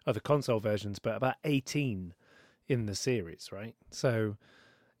other console versions, but about 18 in the series, right? So,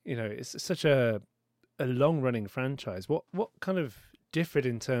 it's such a long-running franchise. What kind of differed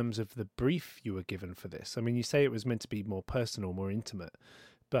in terms of the brief you were given for this? I mean, you say it was meant to be more personal, more intimate,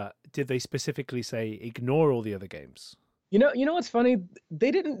 but did they specifically say ignore all the other games? You know what's funny?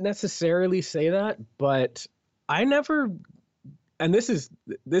 They didn't necessarily say that, but I never, and this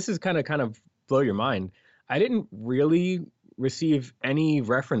is kind of blow your mind. I didn't really receive any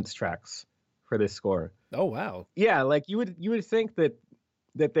reference tracks for this score. Oh, wow. Yeah, like you would think that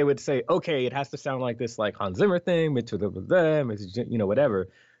they would say, okay, it has to sound like this, like Hans Zimmer thing, whatever.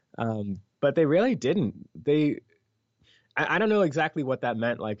 But they really didn't. I don't know exactly what that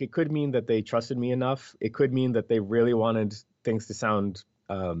meant. Like, it could mean that they trusted me enough. It could mean that they really wanted things to sound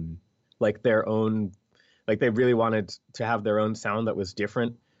like their own, like they really wanted to have their own sound that was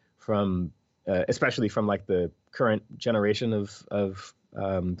different from, especially from like the current generation of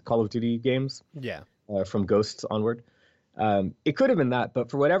Call of Duty games. Yeah. From Ghosts onward. It could have been that, but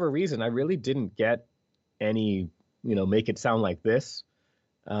for whatever reason, I really didn't get any, make it sound like this,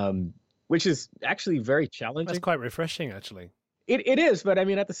 which is actually very challenging. That's quite refreshing, actually. It is, but I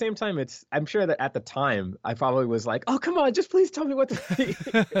mean, at the same time, I'm sure that at the time, I probably was like, oh, come on, just please tell me what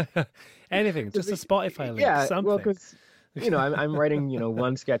to Anything, just a Spotify link, yeah, something. well, because, I'm writing,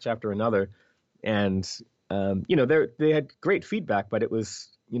 one sketch after another, and, they had great feedback, but it was,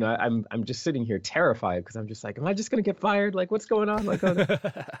 I'm just sitting here terrified because I'm just like, am I just going to get fired? Like, what's going on? Like,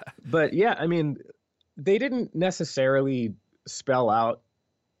 but yeah, I mean, they didn't necessarily spell out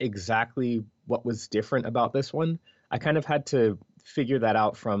exactly what was different about this one. I kind of had to figure that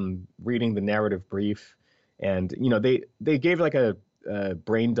out from reading the narrative brief. And, they gave like a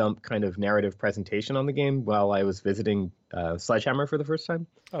brain dump kind of narrative presentation on the game while I was visiting Sledgehammer for the first time.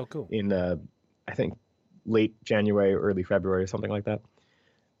 Oh, cool. In, I think, late January, early February, or something like that.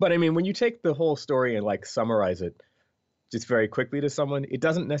 But I mean, when you take the whole story and like summarize it just very quickly to someone, it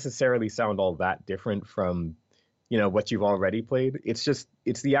doesn't necessarily sound all that different from, what you've already played. It's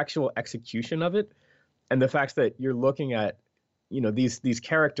the actual execution of it. And the fact that you're looking at, these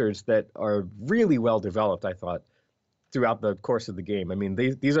characters that are really well developed, I thought, throughout the course of the game. I mean,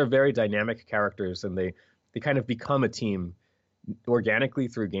 these are very dynamic characters, and they kind of become a team organically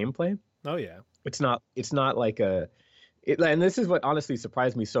through gameplay. Oh, yeah. It's not like and this is what honestly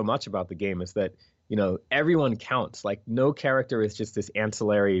surprised me so much about the game is that, everyone counts. Like, no character is just this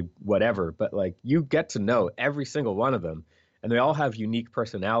ancillary whatever, but like you get to know every single one of them, and they all have unique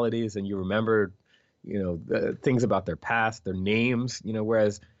personalities, and you remember, the things about their past, their names,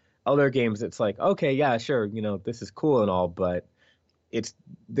 whereas other games, it's like, okay, yeah, sure, this is cool and all, but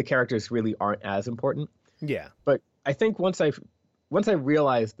the characters really aren't as important. Yeah. But I think once I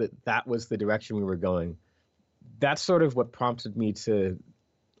realized that was the direction we were going, that's sort of what prompted me to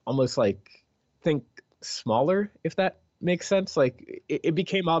almost like think smaller, if that makes sense. Like it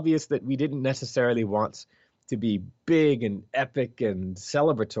became obvious that we didn't necessarily want to be big and epic and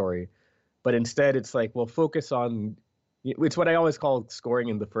celebratory, but instead it's like, well, focus on, it's what I always call scoring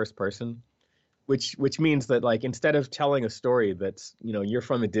in the first person, which means that like, instead of telling a story that's, you're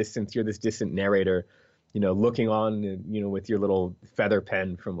from a distance, you're this distant narrator, looking on, with your little feather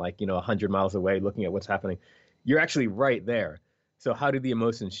pen from like, 100 miles away, looking at what's happening. You're actually right there. So how do the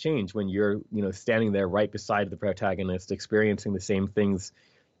emotions change when you're, standing there right beside the protagonist, experiencing the same things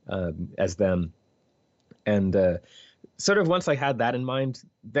as them? And sort of once I had that in mind,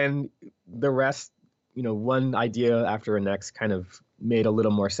 then the rest, one idea after the next kind of made a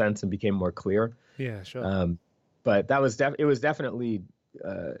little more sense and became more clear. Yeah, sure. But that was it was definitely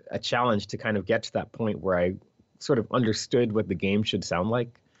a challenge to kind of get to that point where I sort of understood what the game should sound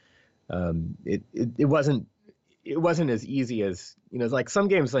like. It wasn't as easy as, like some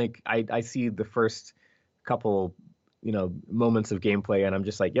games, like I see the first couple, moments of gameplay and I'm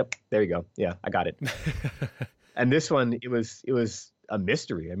just like, yep, there you go. Yeah, I got it. And this one, it was a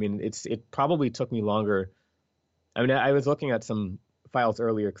mystery. I mean, it probably took me longer. I mean, I was looking at some files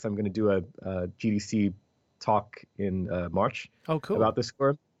earlier because I'm going to do a GDC talk in March. Oh, cool. About the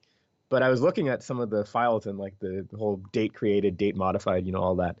score. But I was looking at some of the files and like the whole date created, date modified,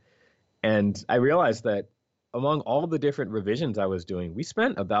 all that. And I realized that among all the different revisions I was doing, we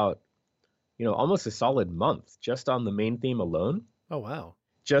spent about, almost a solid month just on the main theme alone. Oh, wow.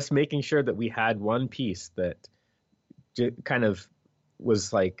 Just making sure that we had one piece that kind of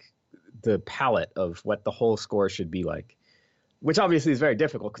was like the palette of what the whole score should be like, which obviously is very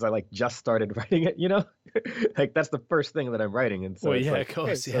difficult because I like just started writing it, like that's the first thing that I'm writing. And so well, yeah, like, of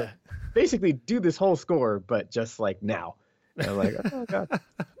course, okay, yeah. So basically do this whole score, but just like now. And I'm like, oh God.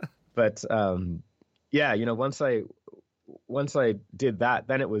 But yeah, once I did that,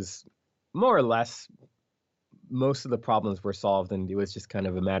 then it was more or less most of the problems were solved, and it was just kind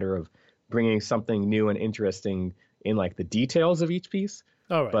of a matter of bringing something new and interesting in like the details of each piece.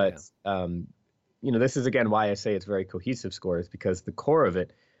 All right, But yeah. this is again why I say it's very cohesive score, is because the core of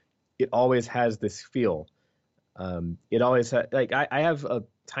it, it always has this feel. It always like I have a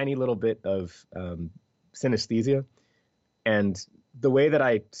tiny little bit of synesthesia, and the way that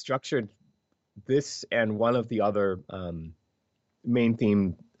I structured this and one of the other main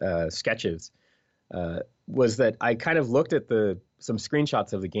theme sketches was that I kind of looked at some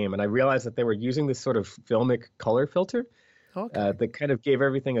screenshots of the game, and I realized that they were using this sort of filmic color filter Okay. that kind of gave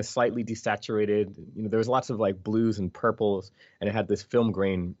everything a slightly desaturated. There was lots of like blues and purples, and it had this film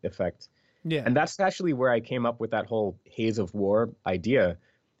grain effect. Yeah. And that's actually where I came up with that whole Haze of War idea,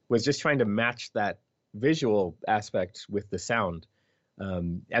 was just trying to match that visual aspect with the sound.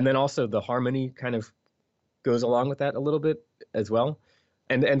 And then also the harmony kind of goes along with that a little bit as well.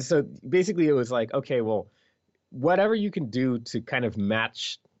 And so basically it was like, okay, well, whatever you can do to kind of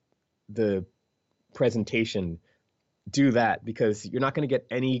match the presentation, do that, because you're not going to get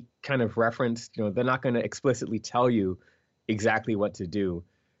any kind of reference. They're not going to explicitly tell you exactly what to do,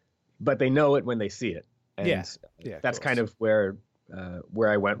 but they know it when they see it. And Yeah. Yeah, of that's kind course. of where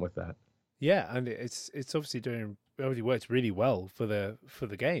I went with that. Yeah, and it's obviously works really well for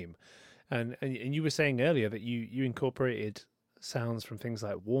the game. And you were saying earlier that you incorporated sounds from things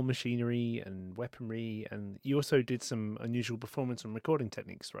like war machinery and weaponry, and you also did some unusual performance and recording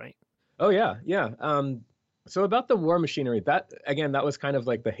techniques, right? Oh yeah, yeah. So about the war machinery, that again, that was kind of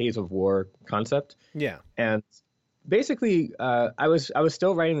like the Haze of War concept. Yeah. And basically, I was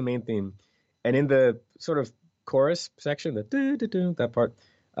still writing the main theme, and in the sort of chorus section, the do do do, that part,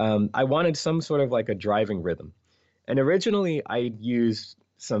 I wanted some sort of like a driving rhythm. And originally, I used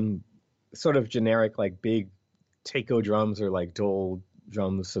some sort of generic like big taiko drums or like dole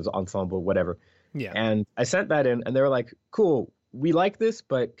drums as ensemble, whatever. Yeah. And I sent that in, and they were like, "Cool, we like this,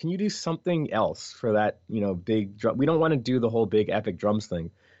 but can you do something else for that? Big drum. We don't want to do the whole big epic drums thing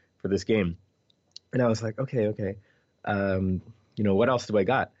for this game." And I was like, "Okay, okay. What else do I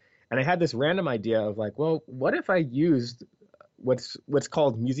got?" And I had this random idea of like, well, what if I used what's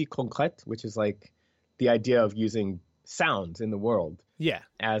called musique concrète, which is like the idea of using sounds in the world Yeah.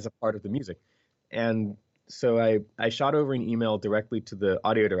 as a part of the music. And so I shot over an email directly to the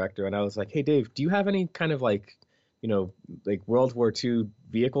audio director, and I was like, "Hey Dave, do you have any kind of like, like World War II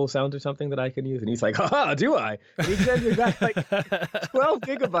vehicle sounds or something that I can use?" And he's like, "Haha, do I?" And he said, "You got like 12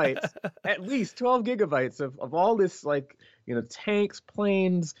 gigabytes, at least 12 gigabytes of all this like, tanks,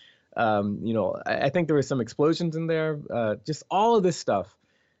 planes, I think there was some explosions in there, just all of this stuff."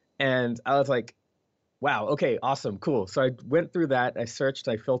 And I was like, wow, okay, awesome, cool. So I went through that. I searched,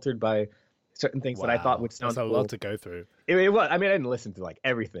 I filtered by certain things that I thought Wow, would that's sound a cool. lot to go through. It was, I mean, I didn't listen to like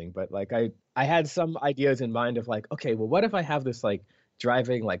everything, but like I had some ideas in mind of like, okay, well, what if I have this like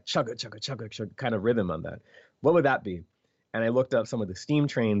driving like chugga chugga chugga chugga kind of rhythm on that? What would that be? And I looked up some of the steam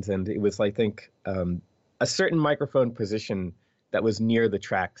trains, and it was, I think, a certain microphone position that was near the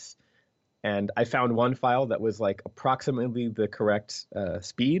tracks. And I found one file that was like approximately the correct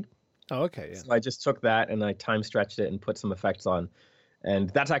speed. Oh, okay, yeah. So I just took that and I time stretched it and put some effects on. And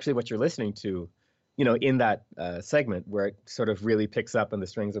that's actually what you're listening to, in that segment where it sort of really picks up and the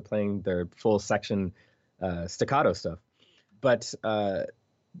strings are playing their full section staccato stuff. But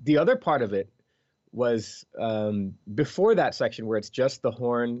the other part of it was before that section where it's just the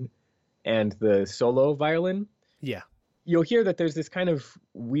horn and the solo violin. Yeah. You'll hear that there's this kind of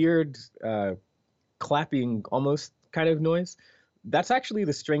weird clapping almost kind of noise. That's actually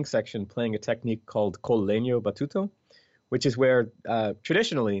the string section playing a technique called col legno battuto, which is where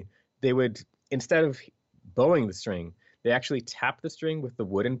traditionally they would, instead of bowing the string, they actually tap the string with the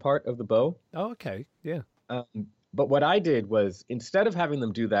wooden part of the bow. Oh, okay, yeah. But what I did was, instead of having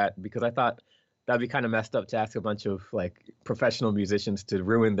them do that, because I thought that'd be kind of messed up to ask a bunch of like professional musicians to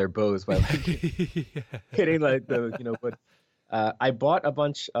ruin their bows by like hitting like the wood. I bought a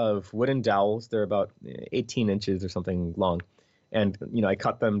bunch of wooden dowels. They're about 18 inches or something long, and I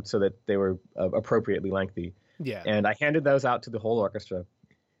cut them so that they were appropriately lengthy. Yeah. And I handed those out to the whole orchestra,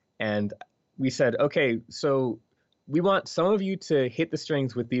 and we said, okay, so we want some of you to hit the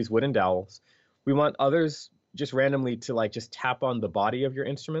strings with these wooden dowels. We want others just randomly to like just tap on the body of your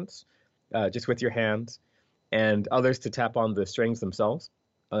instruments, just with your hands, and others to tap on the strings themselves,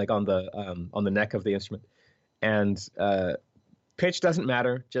 like on the neck of the instrument. And pitch doesn't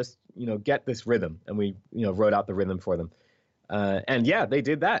matter, just get this rhythm. And we wrote out the rhythm for them. And yeah, they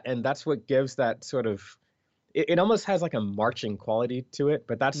did that, and that's what gives that sort of it almost has like a marching quality to it,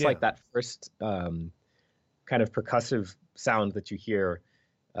 but that's Yeah. like that first kind of percussive sound that you hear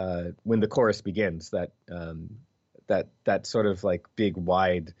when the chorus begins. That sort of like big,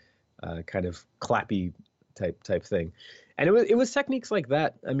 wide, kind of clappy type thing, and it was techniques like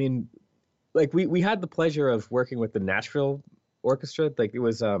that. I mean, like we had the pleasure of working with the Nashville Orchestra. Like it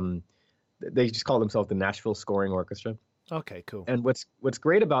was they just call themselves the Nashville Scoring Orchestra. Okay, cool. And what's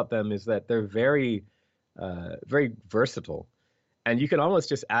great about them is that they're very versatile, and you can almost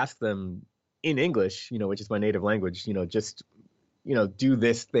just ask them in English, which is my native language, just do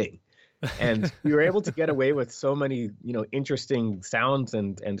this thing, and we were able to get away with so many interesting sounds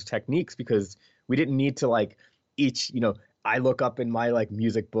and techniques because we didn't need to like each I look up in my like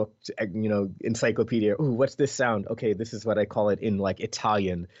music book, encyclopedia. Ooh, what's this sound? Okay, this is what I call it in like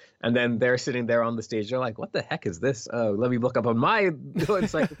Italian. And then they're sitting there on the stage. They're like, "What the heck is this? Oh, let me look up on my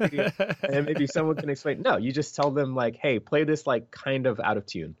encyclopedia." And then maybe someone can explain. No, you just tell them like, "Hey, play this like kind of out of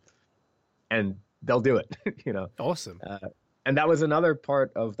tune," and they'll do it. Awesome. And that was another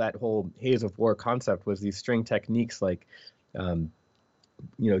part of that whole Haze of War concept was these string techniques like.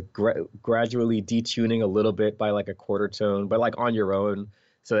 Gradually detuning a little bit by like a quarter tone, but like on your own,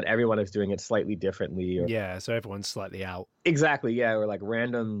 so that everyone is doing it slightly differently. Yeah, so everyone's slightly out. Exactly, yeah, or like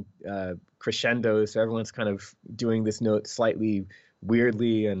random crescendos, so everyone's kind of doing this note slightly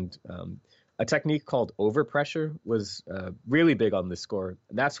weirdly. And a technique called overpressure was really big on this score.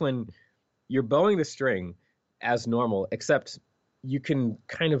 That's when you're bowing the string as normal, except you can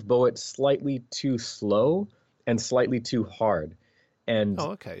kind of bow it slightly too slow and slightly too hard. And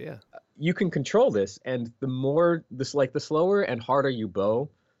okay, yeah. you can control this, and the slower and harder you bow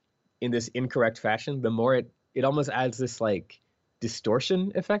in this incorrect fashion, the more it almost adds this like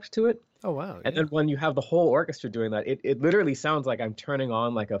distortion effect to it. Oh wow. And then when you have the whole orchestra doing that, it literally sounds like I'm turning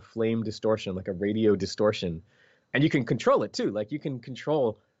on like a flame distortion, like a radio distortion. And you can control it too. Like you can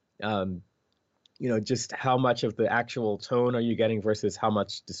control just how much of the actual tone are you getting versus how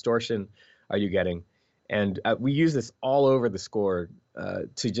much distortion are you getting. And we use this all over the score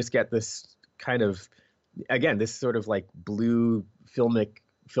to just get this kind of, again, this sort of like blue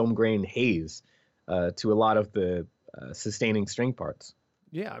film grain haze to a lot of the sustaining string parts.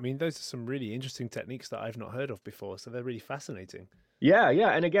 Yeah, I mean, those are some really interesting techniques that I've not heard of before, so they're really fascinating. Yeah,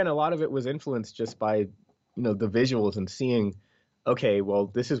 yeah. And again, a lot of it was influenced just by, the visuals and seeing, okay, well,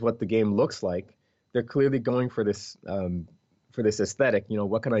 this is what the game looks like. They're clearly going for this aesthetic.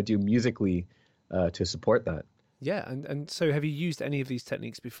 What can I do musically to support that? Yeah, and so have you used any of these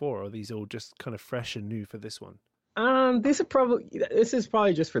techniques before, or are these all just kind of fresh and new for this one? This is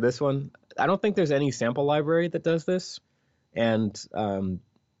probably just for this one. I don't think there's any sample library that does this, and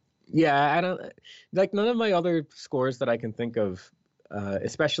yeah, I don't like none of my other scores that I can think of,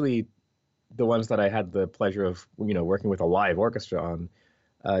 especially the ones that I had the pleasure of working with a live orchestra on.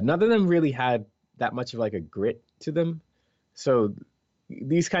 None of them really had that much of like a grit to them, so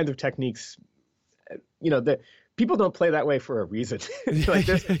these kinds of techniques. The people don't play that way for a reason. Like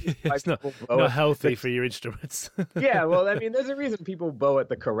it's not healthy for your instruments. Yeah, well, I mean, there's a reason people bow at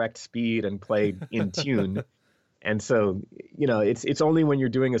the correct speed and play in tune. And so, it's only when you're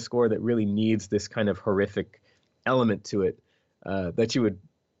doing a score that really needs this kind of horrific element to it that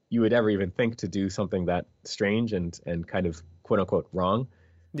you would ever even think to do something that strange and kind of quote unquote wrong.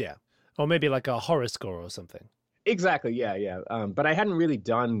 Yeah, or maybe like a horror score or something. Exactly. Yeah, yeah. But I hadn't really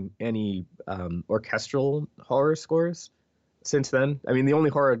done any orchestral horror scores since then. I mean, the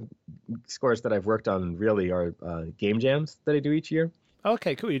only horror scores that I've worked on really are game jams that I do each year.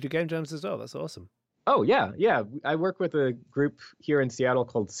 Okay, cool. You do game jams as well. That's awesome. Oh yeah, yeah. I work with a group here in Seattle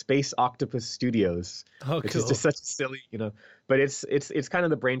called Space Octopus Studios, which is just such a silly, But it's kind of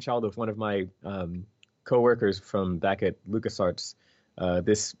the brainchild of one of my coworkers from back at LucasArts,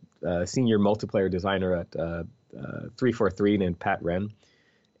 this senior multiplayer designer at 343 named Pat Wren.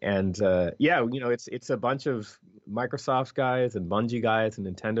 And yeah, it's a bunch of Microsoft guys and Bungie guys and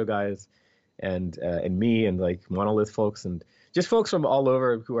Nintendo guys and me and like Monolith folks and just folks from all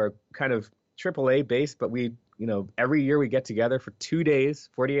over who are kind of AAA based, but we, every year we get together for 2 days,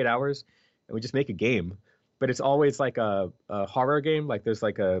 48 hours, and we just make a game. But it's always like a horror game. Like there's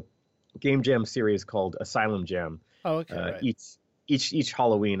like a game jam series called Asylum Jam. Oh, okay. Right. Each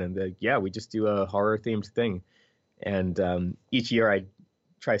Halloween, and yeah, we just do a horror themed thing. And each year I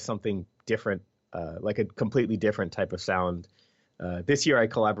try something different, like a completely different type of sound. This year I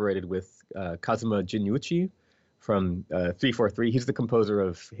collaborated with Kazuma Jinuchi from 343. He's the composer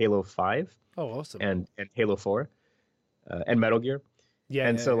of Halo 5. Oh, awesome. And Halo 4 and Metal Gear. Yeah.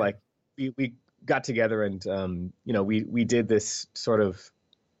 And so like we got together and we did this sort of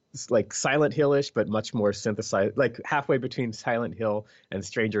like Silent Hillish, but much more synthesized, like halfway between Silent Hill and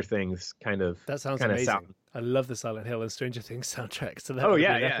Stranger Things That sounds kind of amazing. sound. I love the Silent Hill and Stranger Things soundtrack, so that Oh would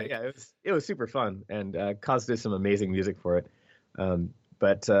have yeah, been yeah, epic. yeah. It was super fun, and Cos did some amazing music for it.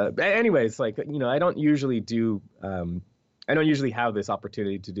 But anyways, like I don't usually have this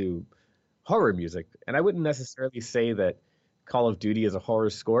opportunity to do horror music, and I wouldn't necessarily say that Call of Duty is a horror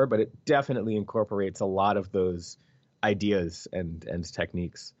score, but it definitely incorporates a lot of those ideas and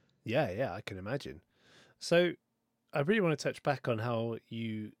techniques. Yeah, yeah, I can imagine. So I really want to touch back on how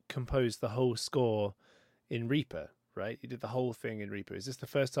you composed the whole score in Reaper, right? You did the whole thing in Reaper. Is this the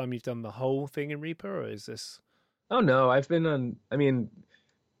first time you've done the whole thing in Reaper, or is this? Oh no, I've been on. I mean,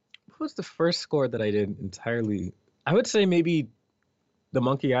 what was the first score that I did entirely? I would say maybe the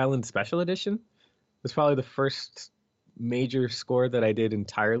Monkey Island Special Edition was probably the first major score that I did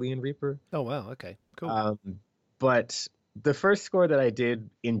entirely in Reaper. Oh wow, okay, cool. Um, but the first score that I did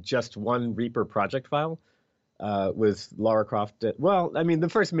in just one Reaper project file was Lara Croft. Well, I mean, the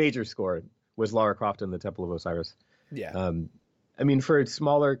first major score was Lara Croft and the Temple of Osiris. Yeah, Um, I mean, for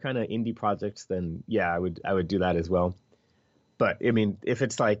smaller kind of indie projects, then yeah, I would do that as well. But I mean, if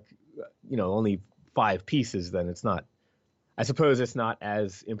it's like only five pieces, then it's not. I suppose it's not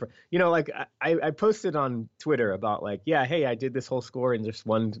as like I posted on Twitter about like, yeah, hey, I did this whole score in just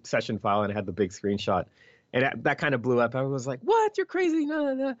one session file and I had the big screenshot, and that kind of blew up. I was like, what? You're crazy?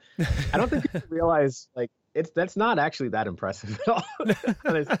 No, no, no. I don't think people realize like that's not actually that impressive at all.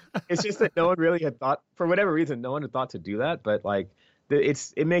 And it's just that no one really had thought, for whatever reason, no one had thought to do that. But like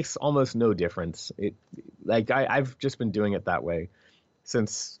it makes almost no difference. It like I've just been doing it that way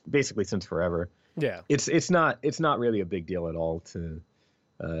basically since forever. yeah. It's not really a big deal at all to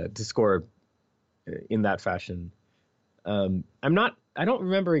score in that fashion. I don't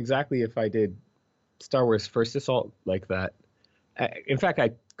remember exactly if I did Star Wars First Assault like that. In fact,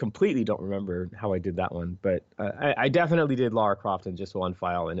 I completely don't remember how I did that one, but I definitely did Lara Croft in just one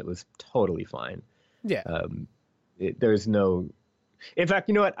file, and it was totally fine. Yeah. There's no. In fact,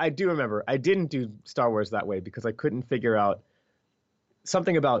 you know what? I do remember. I didn't do Star Wars that way because I couldn't figure out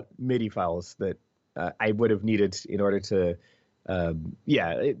something about MIDI files that I would have needed in order to.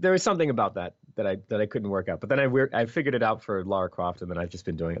 There was something about that I couldn't work out. But then I figured it out for Lara Croft, and then I've just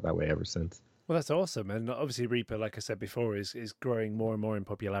been doing it that way ever since. Well, that's awesome. And obviously Reaper, like I said before, is growing more and more in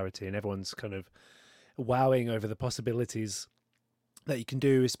popularity, and everyone's kind of wowing over the possibilities that you can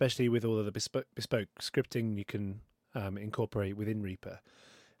do, especially with all of the bespoke scripting you can incorporate within Reaper.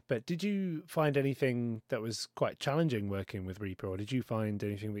 But did you find anything that was quite challenging working with Reaper, or did you find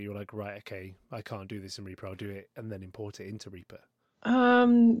anything that you were like, right, okay, I can't do this in Reaper, I'll do it and then import it into Reaper?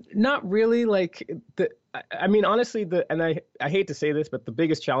 Not really. Like I mean, honestly, and I hate to say this, but the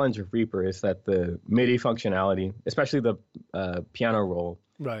biggest challenge of Reaper is that the MIDI functionality, especially the piano roll.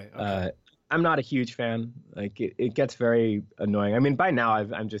 Right. Okay. I'm not a huge fan. Like it gets very annoying. I mean, by now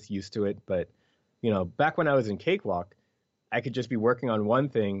I'm just used to it. But back when I was in Cakewalk, I could just be working on one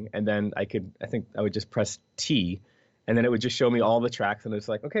thing, and then I think I would just press T, and then it would just show me all the tracks, and it's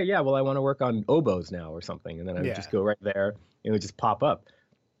like, okay, yeah, well, I want to work on oboes now or something, and then I would just go right there, and it would just pop up.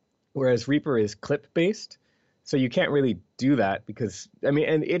 Whereas Reaper is clip based, so you can't really do that because I mean,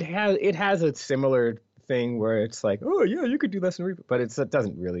 and it has a similar thing where it's like, oh yeah, you could do this in Reaper, but it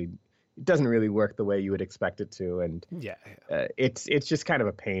doesn't really work the way you would expect it to, and it's just kind of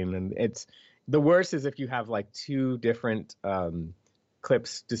a pain, and it's. The worst is if you have like two different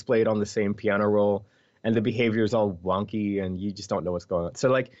clips displayed on the same piano roll and the behavior is all wonky and you just don't know what's going on. So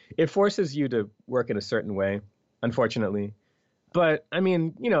like it forces you to work in a certain way, unfortunately. But I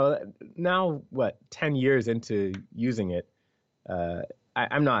mean, now 10 years into using it,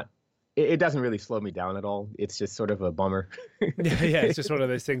 I'm not. It doesn't really slow me down at all. It's just sort of a bummer. Yeah, it's just one of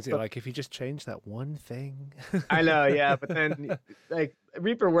those things that like, if you just change that one thing. I know, yeah, but then like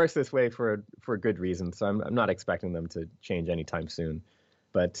Reaper works this way for good reason, so I'm not expecting them to change anytime soon.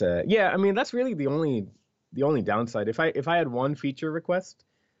 But yeah, I mean that's really the only downside. If I had one feature request,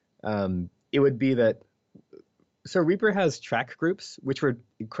 it would be that. So Reaper has track groups, which were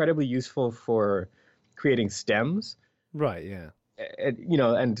incredibly useful for creating stems. Right. Yeah.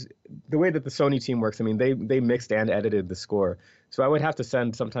 And the way that the Sony team works, I mean, they mixed and edited the score. So I would have to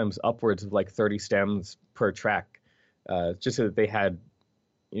send sometimes upwards of like 30 stems per track, just so that they had,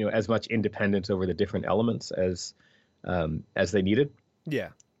 as much independence over the different elements as they needed. Yeah.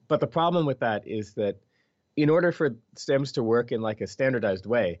 But the problem with that is that in order for stems to work in like a standardized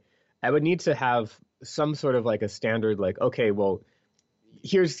way, I would need to have some sort of like a standard, like, okay, well,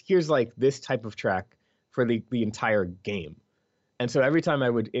 here's like this type of track for the entire game. And so every time I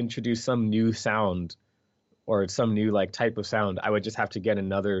would introduce some new sound or some new like type of sound, I would just have to get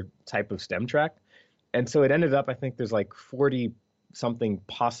another type of stem track. And so it ended up, I think there's like 40 something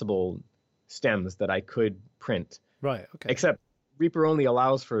possible stems that I could print. Right. Okay. Except Reaper only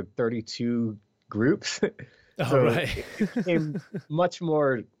allows for 32 groups. Oh, So right. it became much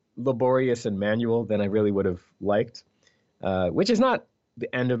more laborious and manual than I really would have liked, which is not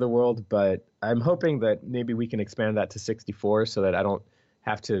the end of the world, but I'm hoping that maybe we can expand that to 64 so that I don't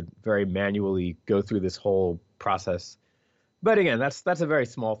have to very manually go through this whole process. But again, that's a very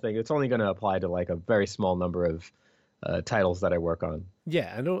small thing. It's only going to apply to like a very small number of titles that I work on.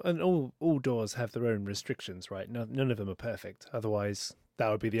 Yeah, and all DAWs have their own restrictions, right? None of them are perfect. Otherwise, that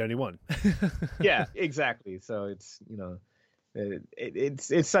would be the only one. Yeah, exactly. So it's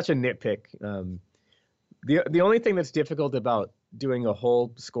it's such a nitpick. The only thing that's difficult about doing a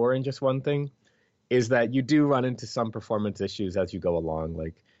whole score in just one thing is that you do run into some performance issues as you go along.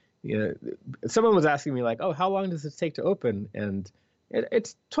 Like, someone was asking me like, "Oh, how long does it take to open?" And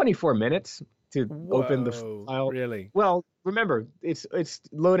it's 24 minutes to open the file. Really? Well, remember, it's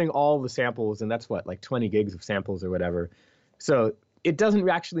loading all the samples, and that's what, like 20 gigs of samples or whatever. So it doesn't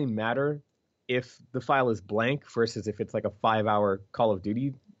actually matter if the file is blank versus if it's like a 5-hour Call of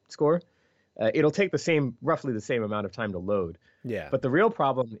Duty score. It'll take roughly the same amount of time to load. Yeah. But the real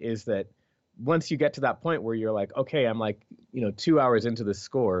problem is that once you get to that point where you're like, okay, I'm like, 2 hours into the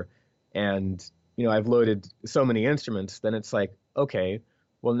score, and I've loaded so many instruments, then it's like, okay,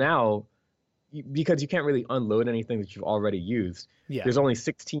 well now, because you can't really unload anything that you've already used. Yeah. There's only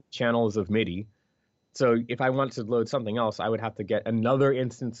 16 channels of MIDI. So if I want to load something else, I would have to get another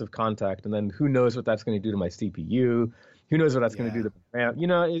instance of Contact, and then who knows what that's going to do to my CPU? Who knows what that's going to do to the RAM?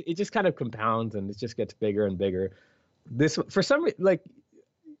 It just kind of compounds, and it just gets bigger and bigger. This, for some reason, like,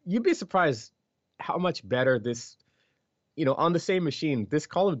 you'd be surprised how much better this, on the same machine, this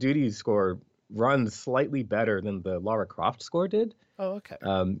Call of Duty score runs slightly better than the Lara Croft score did. Oh, okay.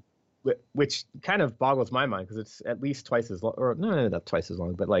 Which kind of boggles my mind because it's at least twice as long, or no, not twice as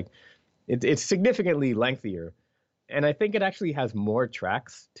long, but like it's significantly lengthier. And I think it actually has more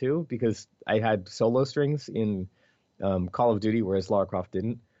tracks too, because I had solo strings in Call of Duty, whereas Lara Croft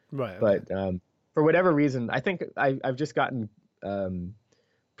didn't. Right. Okay. But for whatever reason, I think I've just gotten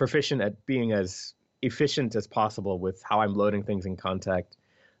proficient at being as efficient as possible with how I'm loading things in Contact.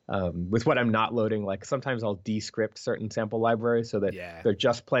 With what I'm not loading, like sometimes I'll descript certain sample libraries so that they're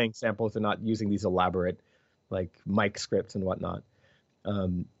just playing samples and not using these elaborate like mic scripts and whatnot.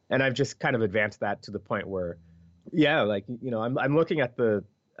 And I've just kind of advanced that to the point where, I'm looking at the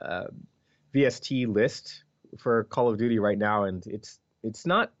VST list for Call of Duty right now, and it's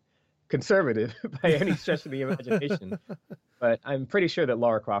not conservative by any stretch of the imagination. But I'm pretty sure that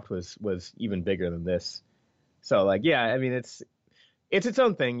Lara Croft was even bigger than this. So like, yeah, I mean, it's its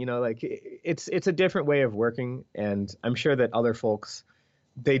own thing, like it's a different way of working. And I'm sure that other folks,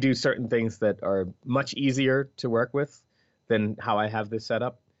 they do certain things that are much easier to work with than how I have this set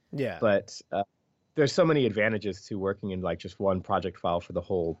up. Yeah. But there's so many advantages to working in like just one project file for the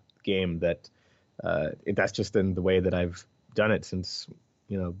whole game that that's just been the way that I've done it since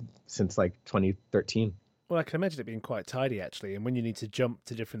like 2013. Well, I can imagine it being quite tidy, actually. And when you need to jump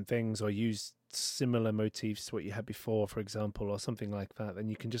to different things or use similar motifs to what you had before, for example, or something like that, then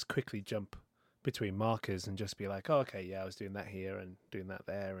you can just quickly jump between markers and just be like, oh, okay, yeah, I was doing that here and doing that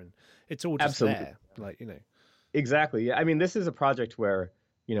there. And it's all just there, like, Exactly. Yeah. I mean, this is a project where,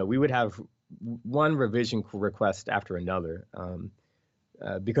 we would have one revision request after another.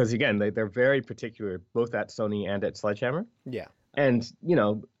 Because, again, they're very particular, both at Sony and at Sledgehammer. Yeah. And,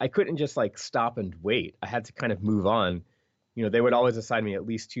 I couldn't just like stop and wait. I had to kind of move on. They would always assign me at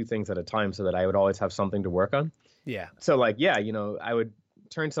least 2 things at a time so that I would always have something to work on. Yeah. So like, yeah, I would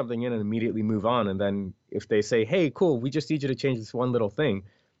turn something in and immediately move on. And then if they say, hey, cool, we just need you to change this one little thing.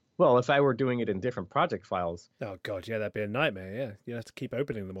 Well, if I were doing it in different project files. Oh, God, yeah, that'd be a nightmare. Yeah. You have to keep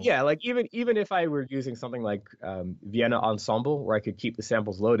opening them all. Yeah, like even if I were using something like Vienna Ensemble, where I could keep the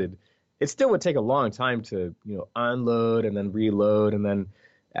samples loaded, it still would take a long time to, unload and then reload. And then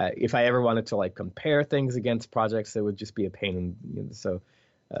if I ever wanted to like compare things against projects, it would just be a pain. And so,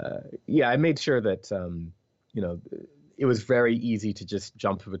 I made sure that, it was very easy to just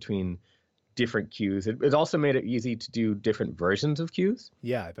jump between different cues. It also made it easy to do different versions of cues.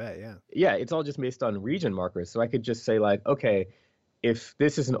 Yeah, I bet. Yeah. Yeah, it's all just based on region markers. So I could just say like, okay, if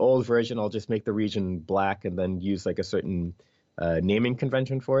this is an old version, I'll just make the region black and then use like a certain naming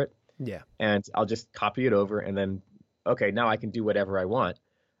convention for it. Yeah. And I'll just copy it over and then, okay, now I can do whatever I want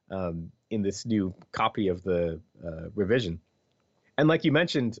in this new copy of the revision. And like you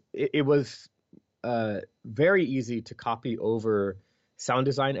mentioned, it was very easy to copy over sound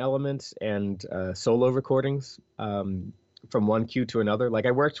design elements and solo recordings from one cue to another. Like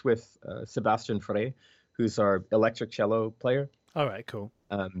I worked with Sebastian Frey, who's our electric cello player. All right, cool.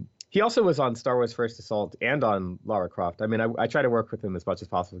 He also was on Star Wars First Assault and on Lara Croft. I mean, I try to work with him as much as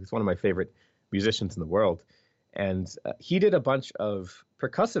possible. He's one of my favorite musicians in the world. And he did a bunch of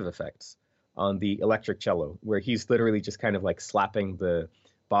percussive effects on the electric cello, where he's literally just kind of like slapping the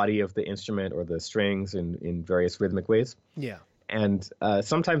body of the instrument or the strings in various rhythmic ways. Yeah. And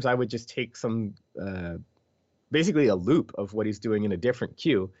sometimes I would just take some, basically a loop of what he's doing in a different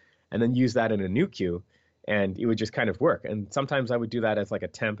cue, and then use that in a new cue, and it would just kind of work. And sometimes I would do that as like a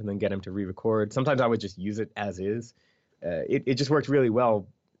temp and then get him to re-record. Sometimes I would just use it as is. It just worked really well.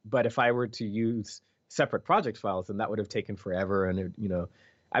 But if I were to use separate project files, then that would have taken forever. And,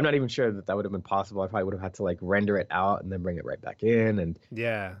 I'm not even sure that would have been possible. I probably would have had to like render it out and then bring it right back in. And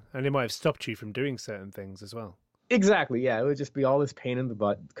yeah, and it might have stopped you from doing certain things as well. Exactly. Yeah, it would just be all this pain in the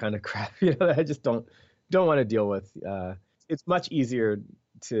butt kind of crap. That I just don't want to deal with. It's much easier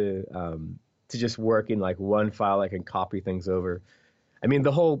to just work in like one file. I can copy things over. I mean,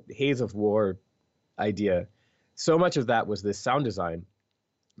 the whole Haze of War idea, so much of that was this sound design.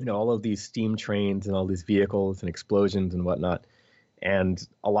 All of these steam trains and all these vehicles and explosions and whatnot. And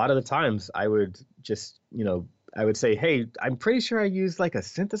a lot of the times I would just, I would say, hey, I'm pretty sure I used like a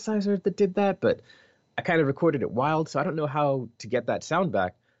synthesizer that did that, but I kind of recorded it wild, so I don't know how to get that sound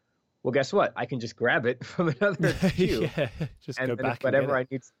back. Well, guess what? I can just grab it from another cue. Yeah, just go back whatever I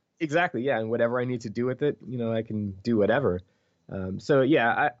need. Exactly, yeah, and whatever I need to do with it, I can do whatever. So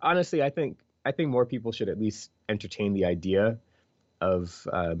yeah, honestly, I think more people should at least entertain the idea of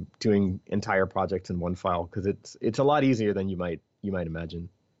doing entire projects in one file, because it's a lot easier than you might imagine.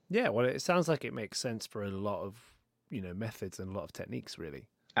 Yeah, well, it sounds like it makes sense for a lot of methods and a lot of techniques, really.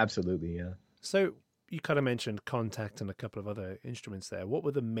 Absolutely, yeah. So you kind of mentioned Contact and a couple of other instruments there. What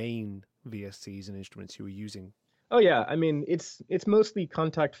were the main VSTs and instruments you were using? Oh yeah, I mean it's mostly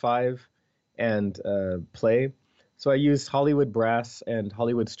Contact 5 and Play. So I use Hollywood brass and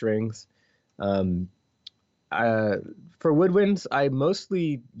Hollywood strings. For woodwinds, I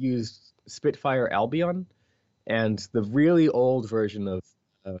mostly used Spitfire Albion and the really old version of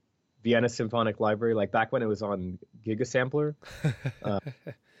Vienna Symphonic Library, like back when it was on Gigasampler.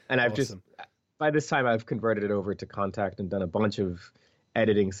 And I've Awesome. by this time I've converted it over to Contact and done a bunch of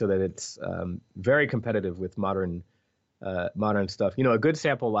editing so that it's very competitive with modern stuff. A good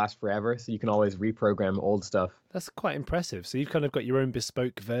sample lasts forever, so you can always reprogram old stuff. That's quite impressive. So you've kind of got your own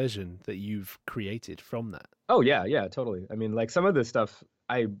bespoke version that you've created from that. Oh yeah, totally. I mean, like some of this stuff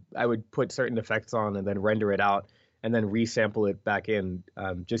I would put certain effects on and then render it out and then resample it back in,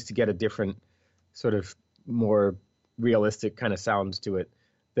 just to get a different sort of more realistic kind of sound to it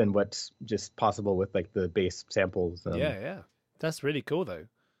than what's just possible with like the base samples. Yeah. That's really cool though.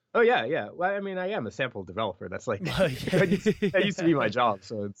 Oh yeah. Well, I mean, I am a sample developer. That's like that used to be my job.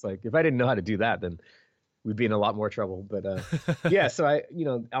 So it's like if I didn't know how to do that, then we'd be in a lot more trouble. But yeah, so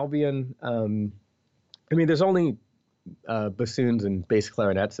Albion. I mean, there's only bassoons and bass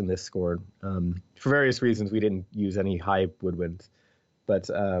clarinets in this score. For various reasons, we didn't use any high woodwinds. But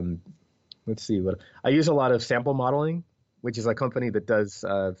let's see what I use a lot of sample modeling, which is a company that does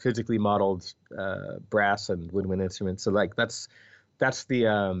physically modeled brass and woodwind instruments. So like that's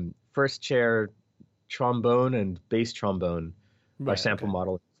the first chair trombone and bass trombone are sample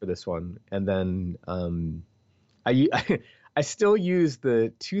modeling for this one. And then I still use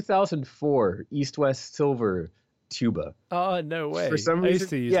the 2004 East West Silver tuba. Oh, no way. For some reason, I used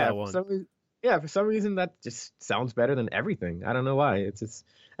to use that one. For some reason that just sounds better than everything. I don't know why. It's just,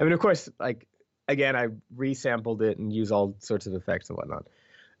 I mean, of course, like, again, I resampled it and use all sorts of effects and whatnot.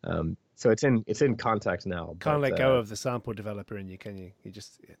 So it's in Contact now. Can't let go of the sample developer in you, can you? You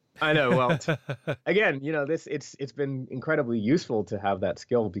just. Yeah. I know. Well, again, it's been incredibly useful to have that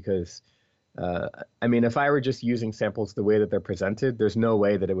skill because, I mean, if I were just using samples the way that they're presented, there's no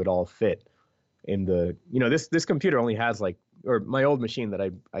way that it would all fit in the. This computer only has or my old machine that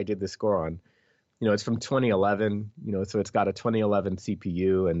I did this score on, it's from 2011. So it's got a 2011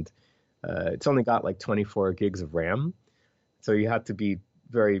 CPU and it's only got like 24 gigs of RAM. So you have to be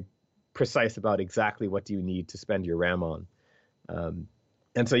very precise about exactly what do you need to spend your RAM on.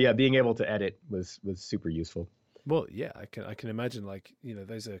 And so, yeah, being able to edit was super useful. Well, yeah, I can imagine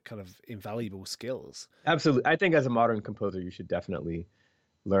those are kind of invaluable skills. Absolutely. I think as a modern composer, you should definitely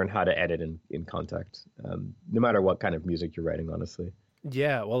learn how to edit in Contact, no matter what kind of music you're writing, honestly.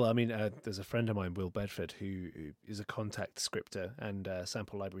 Yeah, well, I mean, there's a friend of mine, Wilbert, who is a Contact scripter and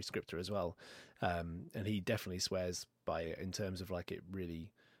sample library scripter as well. And he definitely swears by it in terms of it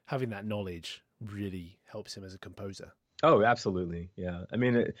really having that knowledge really helps him as a composer. Oh, absolutely. Yeah. I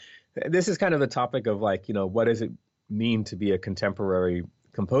mean, this is kind of the topic of like, what does it mean to be a contemporary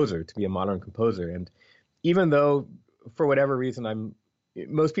composer, to be a modern composer? And even though for whatever reason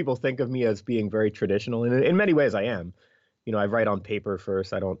most people think of me as being very traditional, and in many ways I am. I write on paper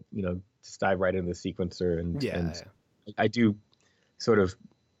first. I don't, just dive right into the sequencer, and Yeah. I do sort of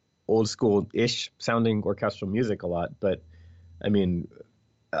old school-ish sounding orchestral music a lot. But I mean,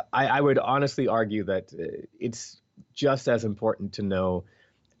 I would honestly argue that it's just as important to know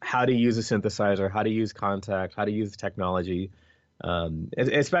how to use a synthesizer, how to use Contact, how to use the technology,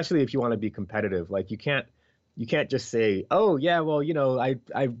 especially if you want to be competitive. Like you can't just say, oh yeah, well,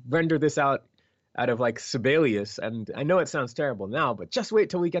 I render this out of like Sibelius, and I know it sounds terrible now, but just wait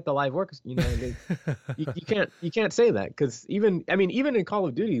till we get the live orchestra. You can't say that, because even in Call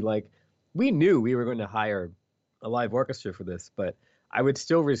of Duty, like we knew we were going to hire a live orchestra for this, but I would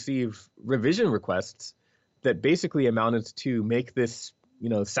still receive revision requests that basically amounted to make this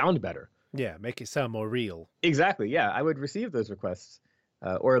sound better. Yeah, make it sound more real. Exactly. Yeah, I would receive those requests,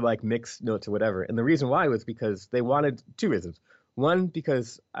 or like mix notes or whatever. And the reason why was because they wanted two reasons. One,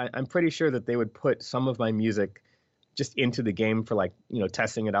 because I'm pretty sure that they would put some of my music just into the game for like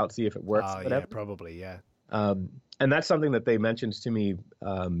testing it out, see if it works. Oh, Whatever. yeah, probably, yeah. And that's something that they mentioned to me,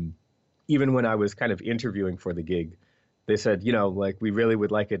 even when I was kind of interviewing for the gig. They said, like we really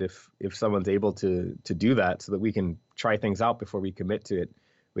would like it if someone's able to do that, so that we can try things out before we commit to it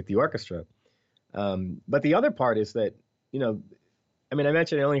with the orchestra. But the other part is that, I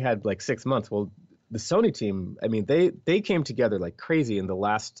mentioned I only had like 6 months. Well, the Sony team, they came together like crazy in the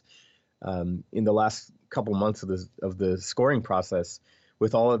last couple months of the scoring process,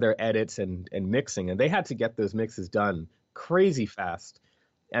 with all of their edits and mixing, and they had to get those mixes done crazy fast.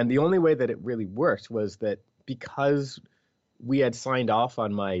 And the only way that it really worked was that because we had signed off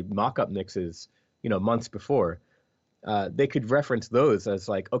on my mock-up mixes, months before, they could reference those as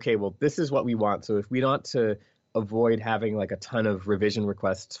like, okay, well, this is what we want. So if we want to avoid having like a ton of revision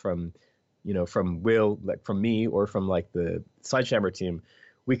requests from Will, like from me, or from like the Sledgehammer team,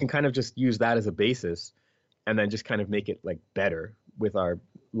 we can kind of just use that as a basis, and then just kind of make it like better with our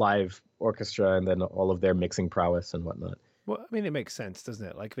live orchestra and then all of their mixing prowess and whatnot. Well, it makes sense, doesn't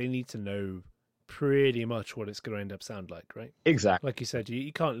it? Like they need to know pretty much what it's going to end up sound like, right? Exactly. Like you said,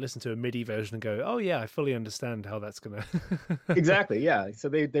 you can't listen to a MIDI version and go, oh yeah, I fully understand how that's going to... Exactly, yeah. So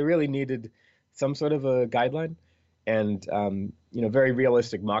they really needed some sort of a guideline, and very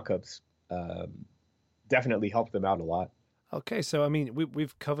realistic mock-ups definitely helped them out a lot. Okay, so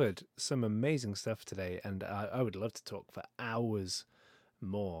we've covered some amazing stuff today, and I would love to talk for hours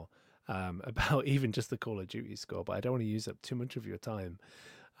more about even just the Call of Duty score, but I don't want to use up too much of your time.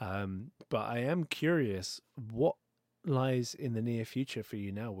 But I am curious, what lies in the near future for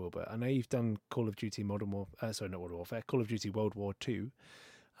you now, Wilbert? I know you've done Call of Duty not Modern Warfare, Call of Duty World War II.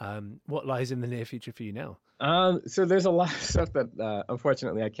 What lies in the near future for you now? So there's a lot of stuff that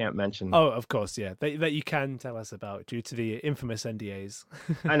unfortunately I can't mention. Oh, of course, yeah, that you can tell us about due to the infamous NDAs.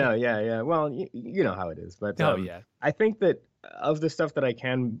 I know, yeah. Well, you know how it is, but yeah. I think that of the stuff that I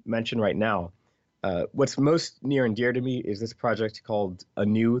can mention right now, what's most near and dear to me is this project called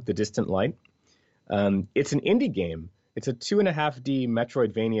Anew: The Distant Light. It's an indie game. It's a 2.5D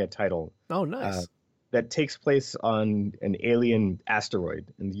Metroidvania title. Oh, nice. That takes place on an alien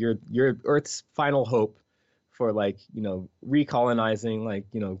asteroid, and you're Earth's final hope for like recolonizing,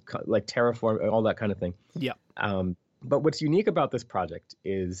 like terraform, all that kind of thing. Yeah. But what's unique about this project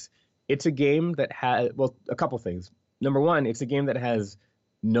is it's a game that has, well, a couple things. Number one, it's a game that has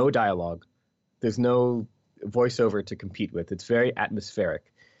no dialogue. There's no voiceover to compete with. It's very atmospheric.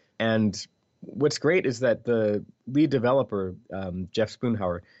 And what's great is that the lead developer, Jeff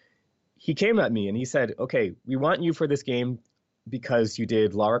Spoonhauer, he came at me and he said, okay, we want you for this game because you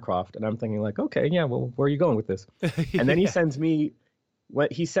did Lara Croft. And I'm thinking like, okay, yeah, well, where are you going with this? And then he sends me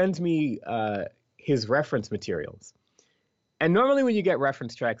his reference materials. And normally when you get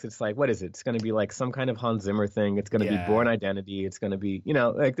reference tracks, it's like, what is it? It's going to be like some kind of Hans Zimmer thing. It's going to be Born Identity. It's going to be,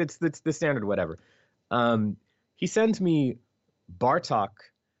 like it's the standard whatever. He sends me Bartok,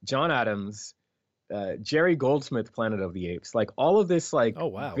 John Adams, Jerry Goldsmith, Planet of the Apes, like all of this, like, oh,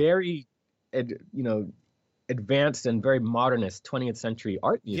 wow, very, advanced and very modernist 20th century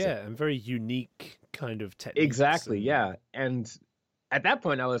art music. Yeah, and very unique kind of techniques. Exactly, yeah. And at that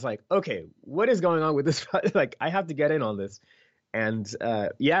point, I was like, okay, what is going on with this? Like, I have to get in on this. And so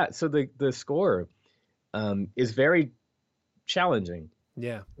the score is very challenging.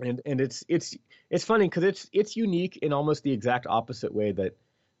 Yeah, and it's funny because it's unique in almost the exact opposite way that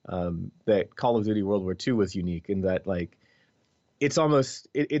that Call of Duty World War II was unique, in that like it's almost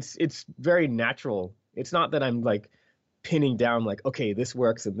it's very natural. It's not that I'm like pinning down like, okay, this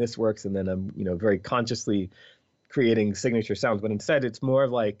works and this works, and then I'm, very consciously creating signature sounds. But instead, it's more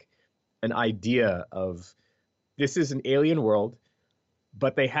like an idea of this is an alien world,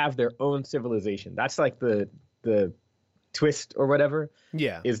 but they have their own civilization. That's like the twist or whatever.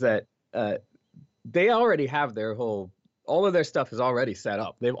 Yeah. Is that they already have all of their stuff is already set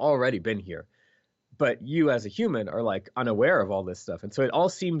up. They've already been here. But you as a human are like unaware of all this stuff. And so it all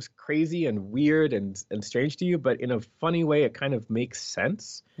seems crazy and weird and strange to you, but in a funny way, it kind of makes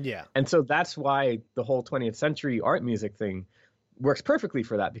sense. Yeah. And so that's why the whole 20th century art music thing works perfectly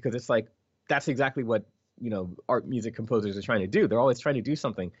for that, because it's like, that's exactly what, art music composers are trying to do. They're always trying to do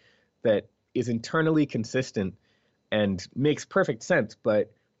something that is internally consistent and makes perfect sense,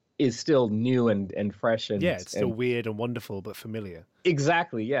 but is still new and fresh. And yeah, it's still weird and wonderful, but familiar.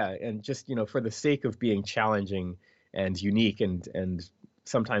 Exactly, yeah. And just, for the sake of being challenging and unique and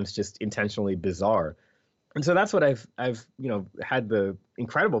sometimes just intentionally bizarre. And so that's what I've had the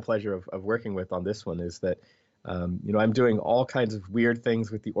incredible pleasure of working with on this one, is that, I'm doing all kinds of weird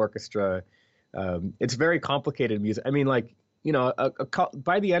things with the orchestra. It's very complicated music. I mean, like,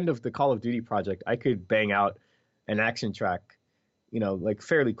 by the end of the Call of Duty project, I could bang out an action track, like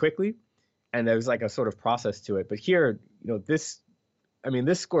fairly quickly. And there was like a sort of process to it. But here, this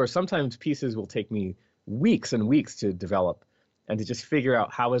score, sometimes pieces will take me weeks and weeks to develop and to just figure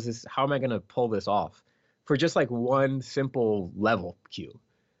out how am I going to pull this off for just like one simple level cue.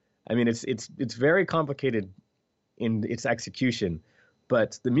 I mean, it's very complicated in its execution,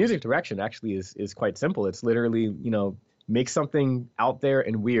 but the music direction actually is quite simple. It's literally, make something out there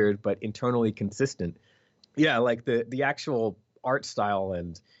and weird, but internally consistent. Yeah, like the actual art style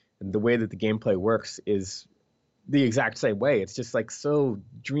and the way that the gameplay works is the exact same way. It's just like so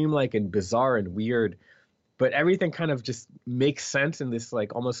dreamlike and bizarre and weird, but everything kind of just makes sense in this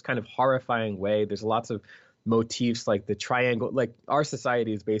like almost kind of horrifying way. There's lots of motifs like the triangle. Like our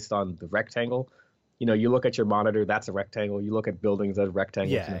society is based on the rectangle. You look at your monitor, that's a rectangle. You look at buildings, that's a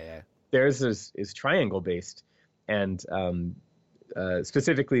rectangle. Yeah. Theirs is triangle based, and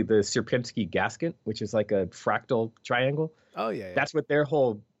specifically the Sierpinski gasket, which is like a fractal triangle. Oh yeah. That's what their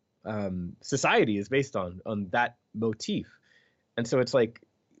whole society is based on that motif. And so it's like,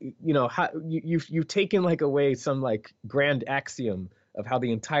 how you've taken like away some like grand axiom of how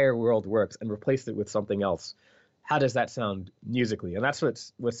the entire world works and replaced it with something else. How does that sound musically? And that's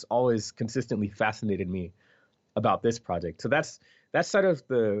what's always consistently fascinated me about this project. So that's sort of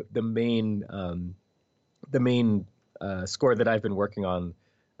the main score that I've been working on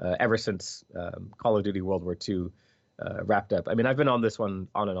ever since Call of Duty World War II wrapped up. I mean, I've been on this one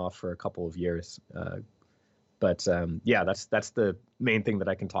on and off for a couple of years, but yeah, that's the main thing that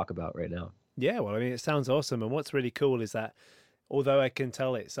I can talk about right now. Yeah, well, I mean, it sounds awesome, and what's really cool is that although I can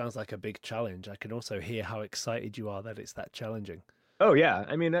tell it sounds like a big challenge, I can also hear how excited you are that it's that challenging. Oh yeah,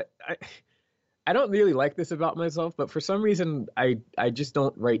 I mean, I don't really like this about myself, but for some reason, I just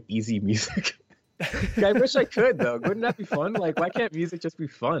don't write easy music. I wish I could though. Wouldn't that be fun? Like, why can't music just be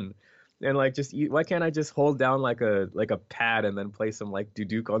fun? And like, why can't I just hold down like a pad and then play some like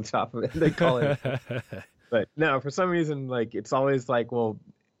duduk on top of it? They call it. But no, for some reason, like it's always like, well,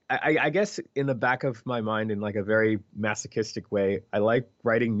 I guess in the back of my mind, in like a very masochistic way, I like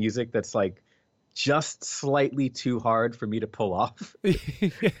writing music that's like just slightly too hard for me to pull off.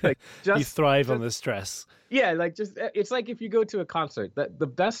 Like you thrive on the stress. Yeah, like just it's like if you go to a concert, the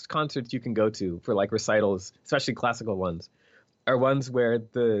best concerts you can go to for like recitals, especially classical ones, are ones where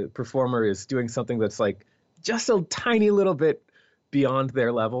the performer is doing something that's like just a tiny little bit beyond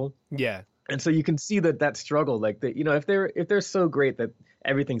their level. Yeah. And so you can see that struggle, like that, if they're so great that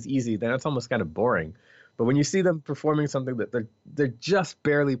everything's easy, then it's almost kind of boring. But when you see them performing something that they're just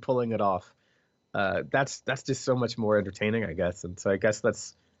barely pulling it off, that's just so much more entertaining, I guess. And so I guess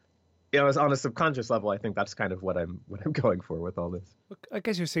that's, on a subconscious level, I think that's kind of what I'm going for with all this. I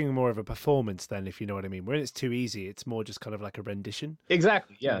guess you're seeing more of a performance then, if you know what I mean. When it's too easy, it's more just kind of like a rendition.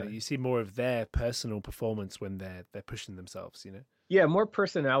 Exactly. Yeah. You see more of their personal performance when they're pushing themselves. Yeah, more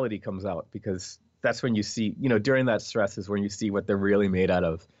personality comes out because that's when you see, during that stress is when you see what they're really made out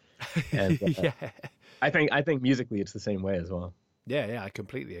of. And yeah. I think musically it's the same way as well. Yeah, I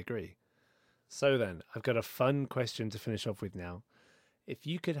completely agree. So then, I've got a fun question to finish off with now. If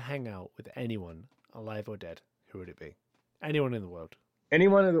you could hang out with anyone, alive or dead, who would it be? Anyone in the world.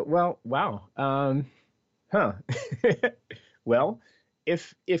 Well, wow. Well,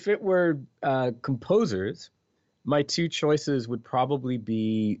 if it were composers, my two choices would probably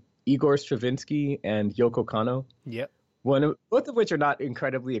be Igor Stravinsky and Yoko Kanno. Yep. Both of which are not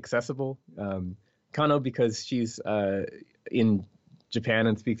incredibly accessible. Kanno because she's in Japan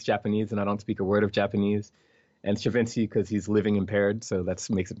and speaks Japanese, and I don't speak a word of Japanese. and Stravinsky because he's living impaired, so that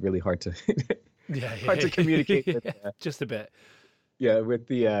makes it really hard to hard to communicate with, just a bit. Yeah, with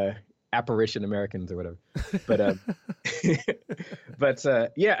the apparition Americans or whatever.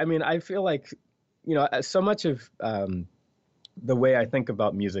 But yeah, I mean, I feel like, so much of the way I think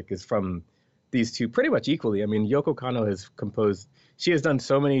about music is from these two pretty much equally. I mean, Yoko Kanno has composed, she has done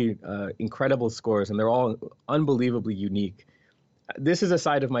so many incredible scores, and they're all unbelievably unique. This is a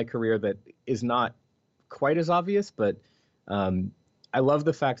side of my career that is not quite as obvious, but I love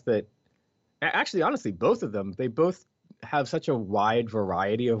the fact that, actually, honestly, both of them, they both have such a wide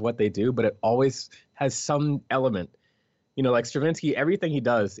variety of what they do, but it always has some element. Like Stravinsky, everything he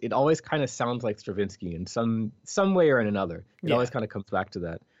does, it always kind of sounds like Stravinsky in some way or in another. It always kind of comes back to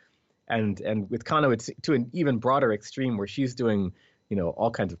that. And with Kanno, it's to an even broader extreme where she's doing, all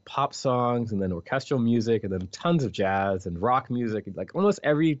kinds of pop songs and then orchestral music and then tons of jazz and rock music, like almost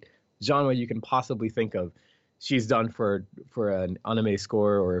every genre you can possibly think of. She's done for an anime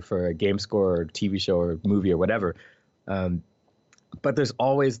score or for a game score or TV show or movie or whatever. But there's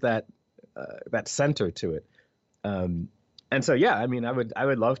always that center to it. And so, yeah, I mean, I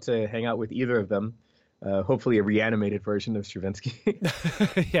would love to hang out with either of them. Hopefully a reanimated version of Stravinsky.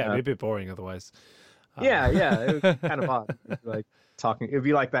 Yeah, it'd be a bit boring otherwise. Yeah, it would be kind of odd. Like talking, it'd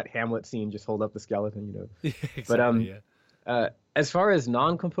be like that Hamlet scene, just hold up the skeleton, Yeah, exactly, But as far as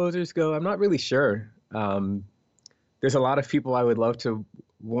non-composers go, I'm not really sure. There's a lot of people I would love to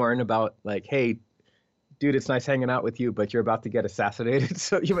warn about, like, hey, dude, it's nice hanging out with you, but you're about to get assassinated,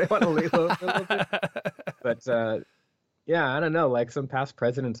 so you might want to lay low for a little bit. But yeah, I don't know. Like some past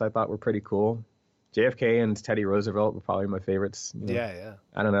presidents I thought were pretty cool. JFK and Teddy Roosevelt were probably my favorites. Yeah.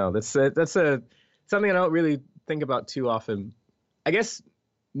 I don't know. That's something I don't really think about too often. I guess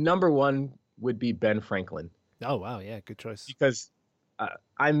number one would be Ben Franklin. Oh wow, yeah, good choice. Because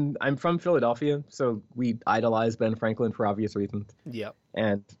I'm from Philadelphia, so we idolize Ben Franklin for obvious reasons. Yep.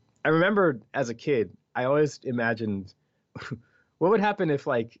 And I remember as a kid, I always imagined what would happen if,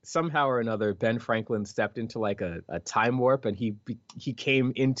 like, somehow or another Ben Franklin stepped into like a time warp and he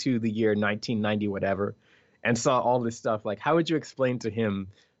came into the year 1990 whatever and saw all this stuff. Like, how would you explain to him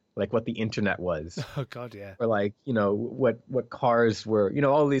like what the internet was? Oh God, yeah. Or like, what cars were,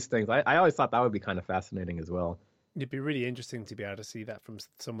 all these things. I always thought that would be kind of fascinating as well. It'd be really interesting to be able to see that from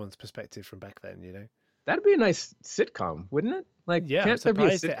someone's perspective from back then, That'd be a nice sitcom, wouldn't it? Like, yeah, can't there be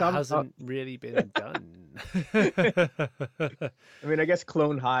a sitcom? It hasn't really been done. I mean, I guess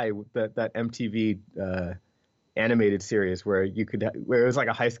Clone High, that MTV animated series where where it was like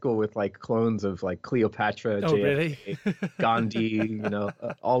a high school with like clones of like Cleopatra, Oh, JFK, really? Gandhi,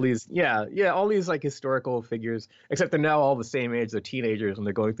 all these, all these like historical figures, except they're now all the same age. They're teenagers and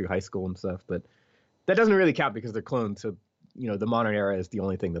they're going through high school and stuff, but that doesn't really count because they're clones. So, the modern era is the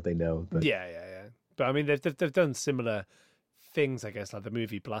only thing that they know. But. Yeah. But I mean, they've done similar things, I guess, like the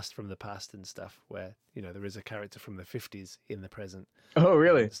movie Blast from the Past and stuff, where there is a character from the 50s in the present. Oh,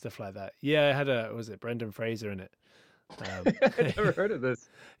 really? Stuff like that. Yeah, it had was it Brendan Fraser in it? I never heard of this.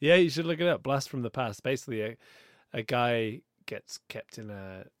 Yeah, you should look it up. Blast from the Past. Basically, a guy gets kept in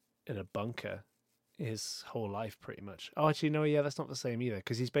a bunker his whole life, pretty much. Oh, actually, no, yeah, that's not the same either,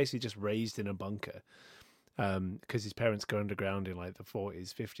 because he's basically just raised in a bunker. Because his parents go underground in like the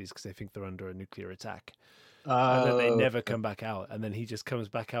 40s, 50s, because they think they're under a nuclear attack. And then they never come back out. And then he just comes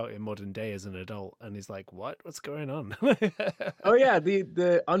back out in modern day as an adult. And he's like, what's going on? Oh, yeah.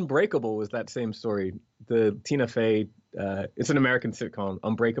 The Unbreakable was that same story. The Tina Fey, it's an American sitcom,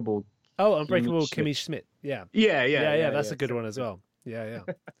 Unbreakable. Oh, Unbreakable Kimmy Schmidt. Yeah. Yeah. That's a good one as well. Yeah.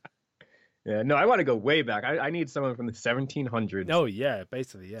 Yeah, no, I want to go way back. I need someone from the 1700s. Oh, yeah,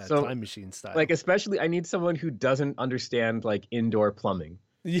 basically, yeah. So, time machine style. Like, especially, I need someone who doesn't understand, like, indoor plumbing.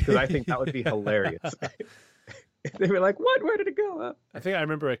 Because I think that would be hilarious. They were like, what? Where did it go? I think I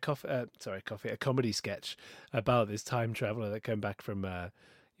remember a comedy sketch about this time traveler that came back from, the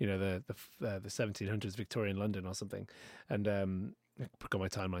 1700s Victorian London or something. And I got my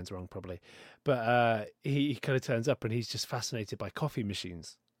timelines wrong, probably. But he kind of turns up and he's just fascinated by coffee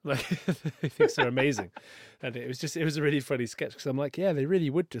machines. Like, he thinks they're amazing. And it was a really funny sketch because I'm like, yeah, they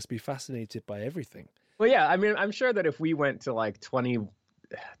really would just be fascinated by everything. Well, yeah, I mean, I'm sure that if we went to like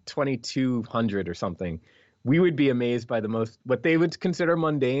 2200 or something, we would be amazed by what they would consider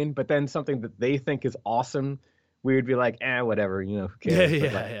mundane, but then something that they think is awesome, we would be like, whatever, who cares?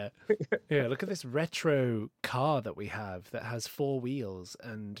 Yeah. Yeah, look at this retro car that we have that has 4 wheels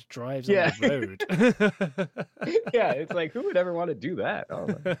and drives on the road. Yeah, it's like, who would ever want to do that? Oh,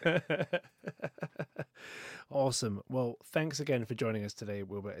 awesome. Well, thanks again for joining us today,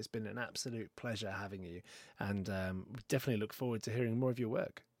 Wilbert. It's been an absolute pleasure having you, and we definitely look forward to hearing more of your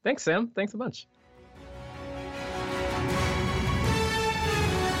work. Thanks, Sam. Thanks a bunch.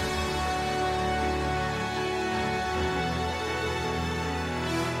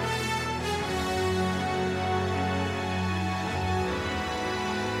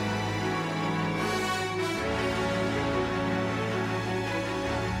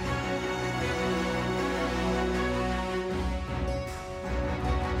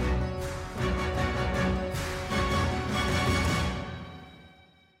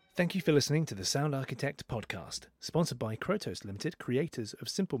 Thank you for listening to the Sound Architect podcast, sponsored by Krotos Limited, creators of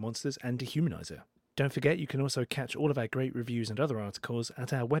Simple Monsters and Dehumanizer. Don't forget you can also catch all of our great reviews and other articles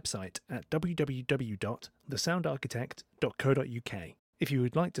at our website at www.thesoundarchitect.co.uk. If you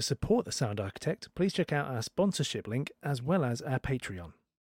would like to support The Sound Architect, please check out our sponsorship link as well as our Patreon.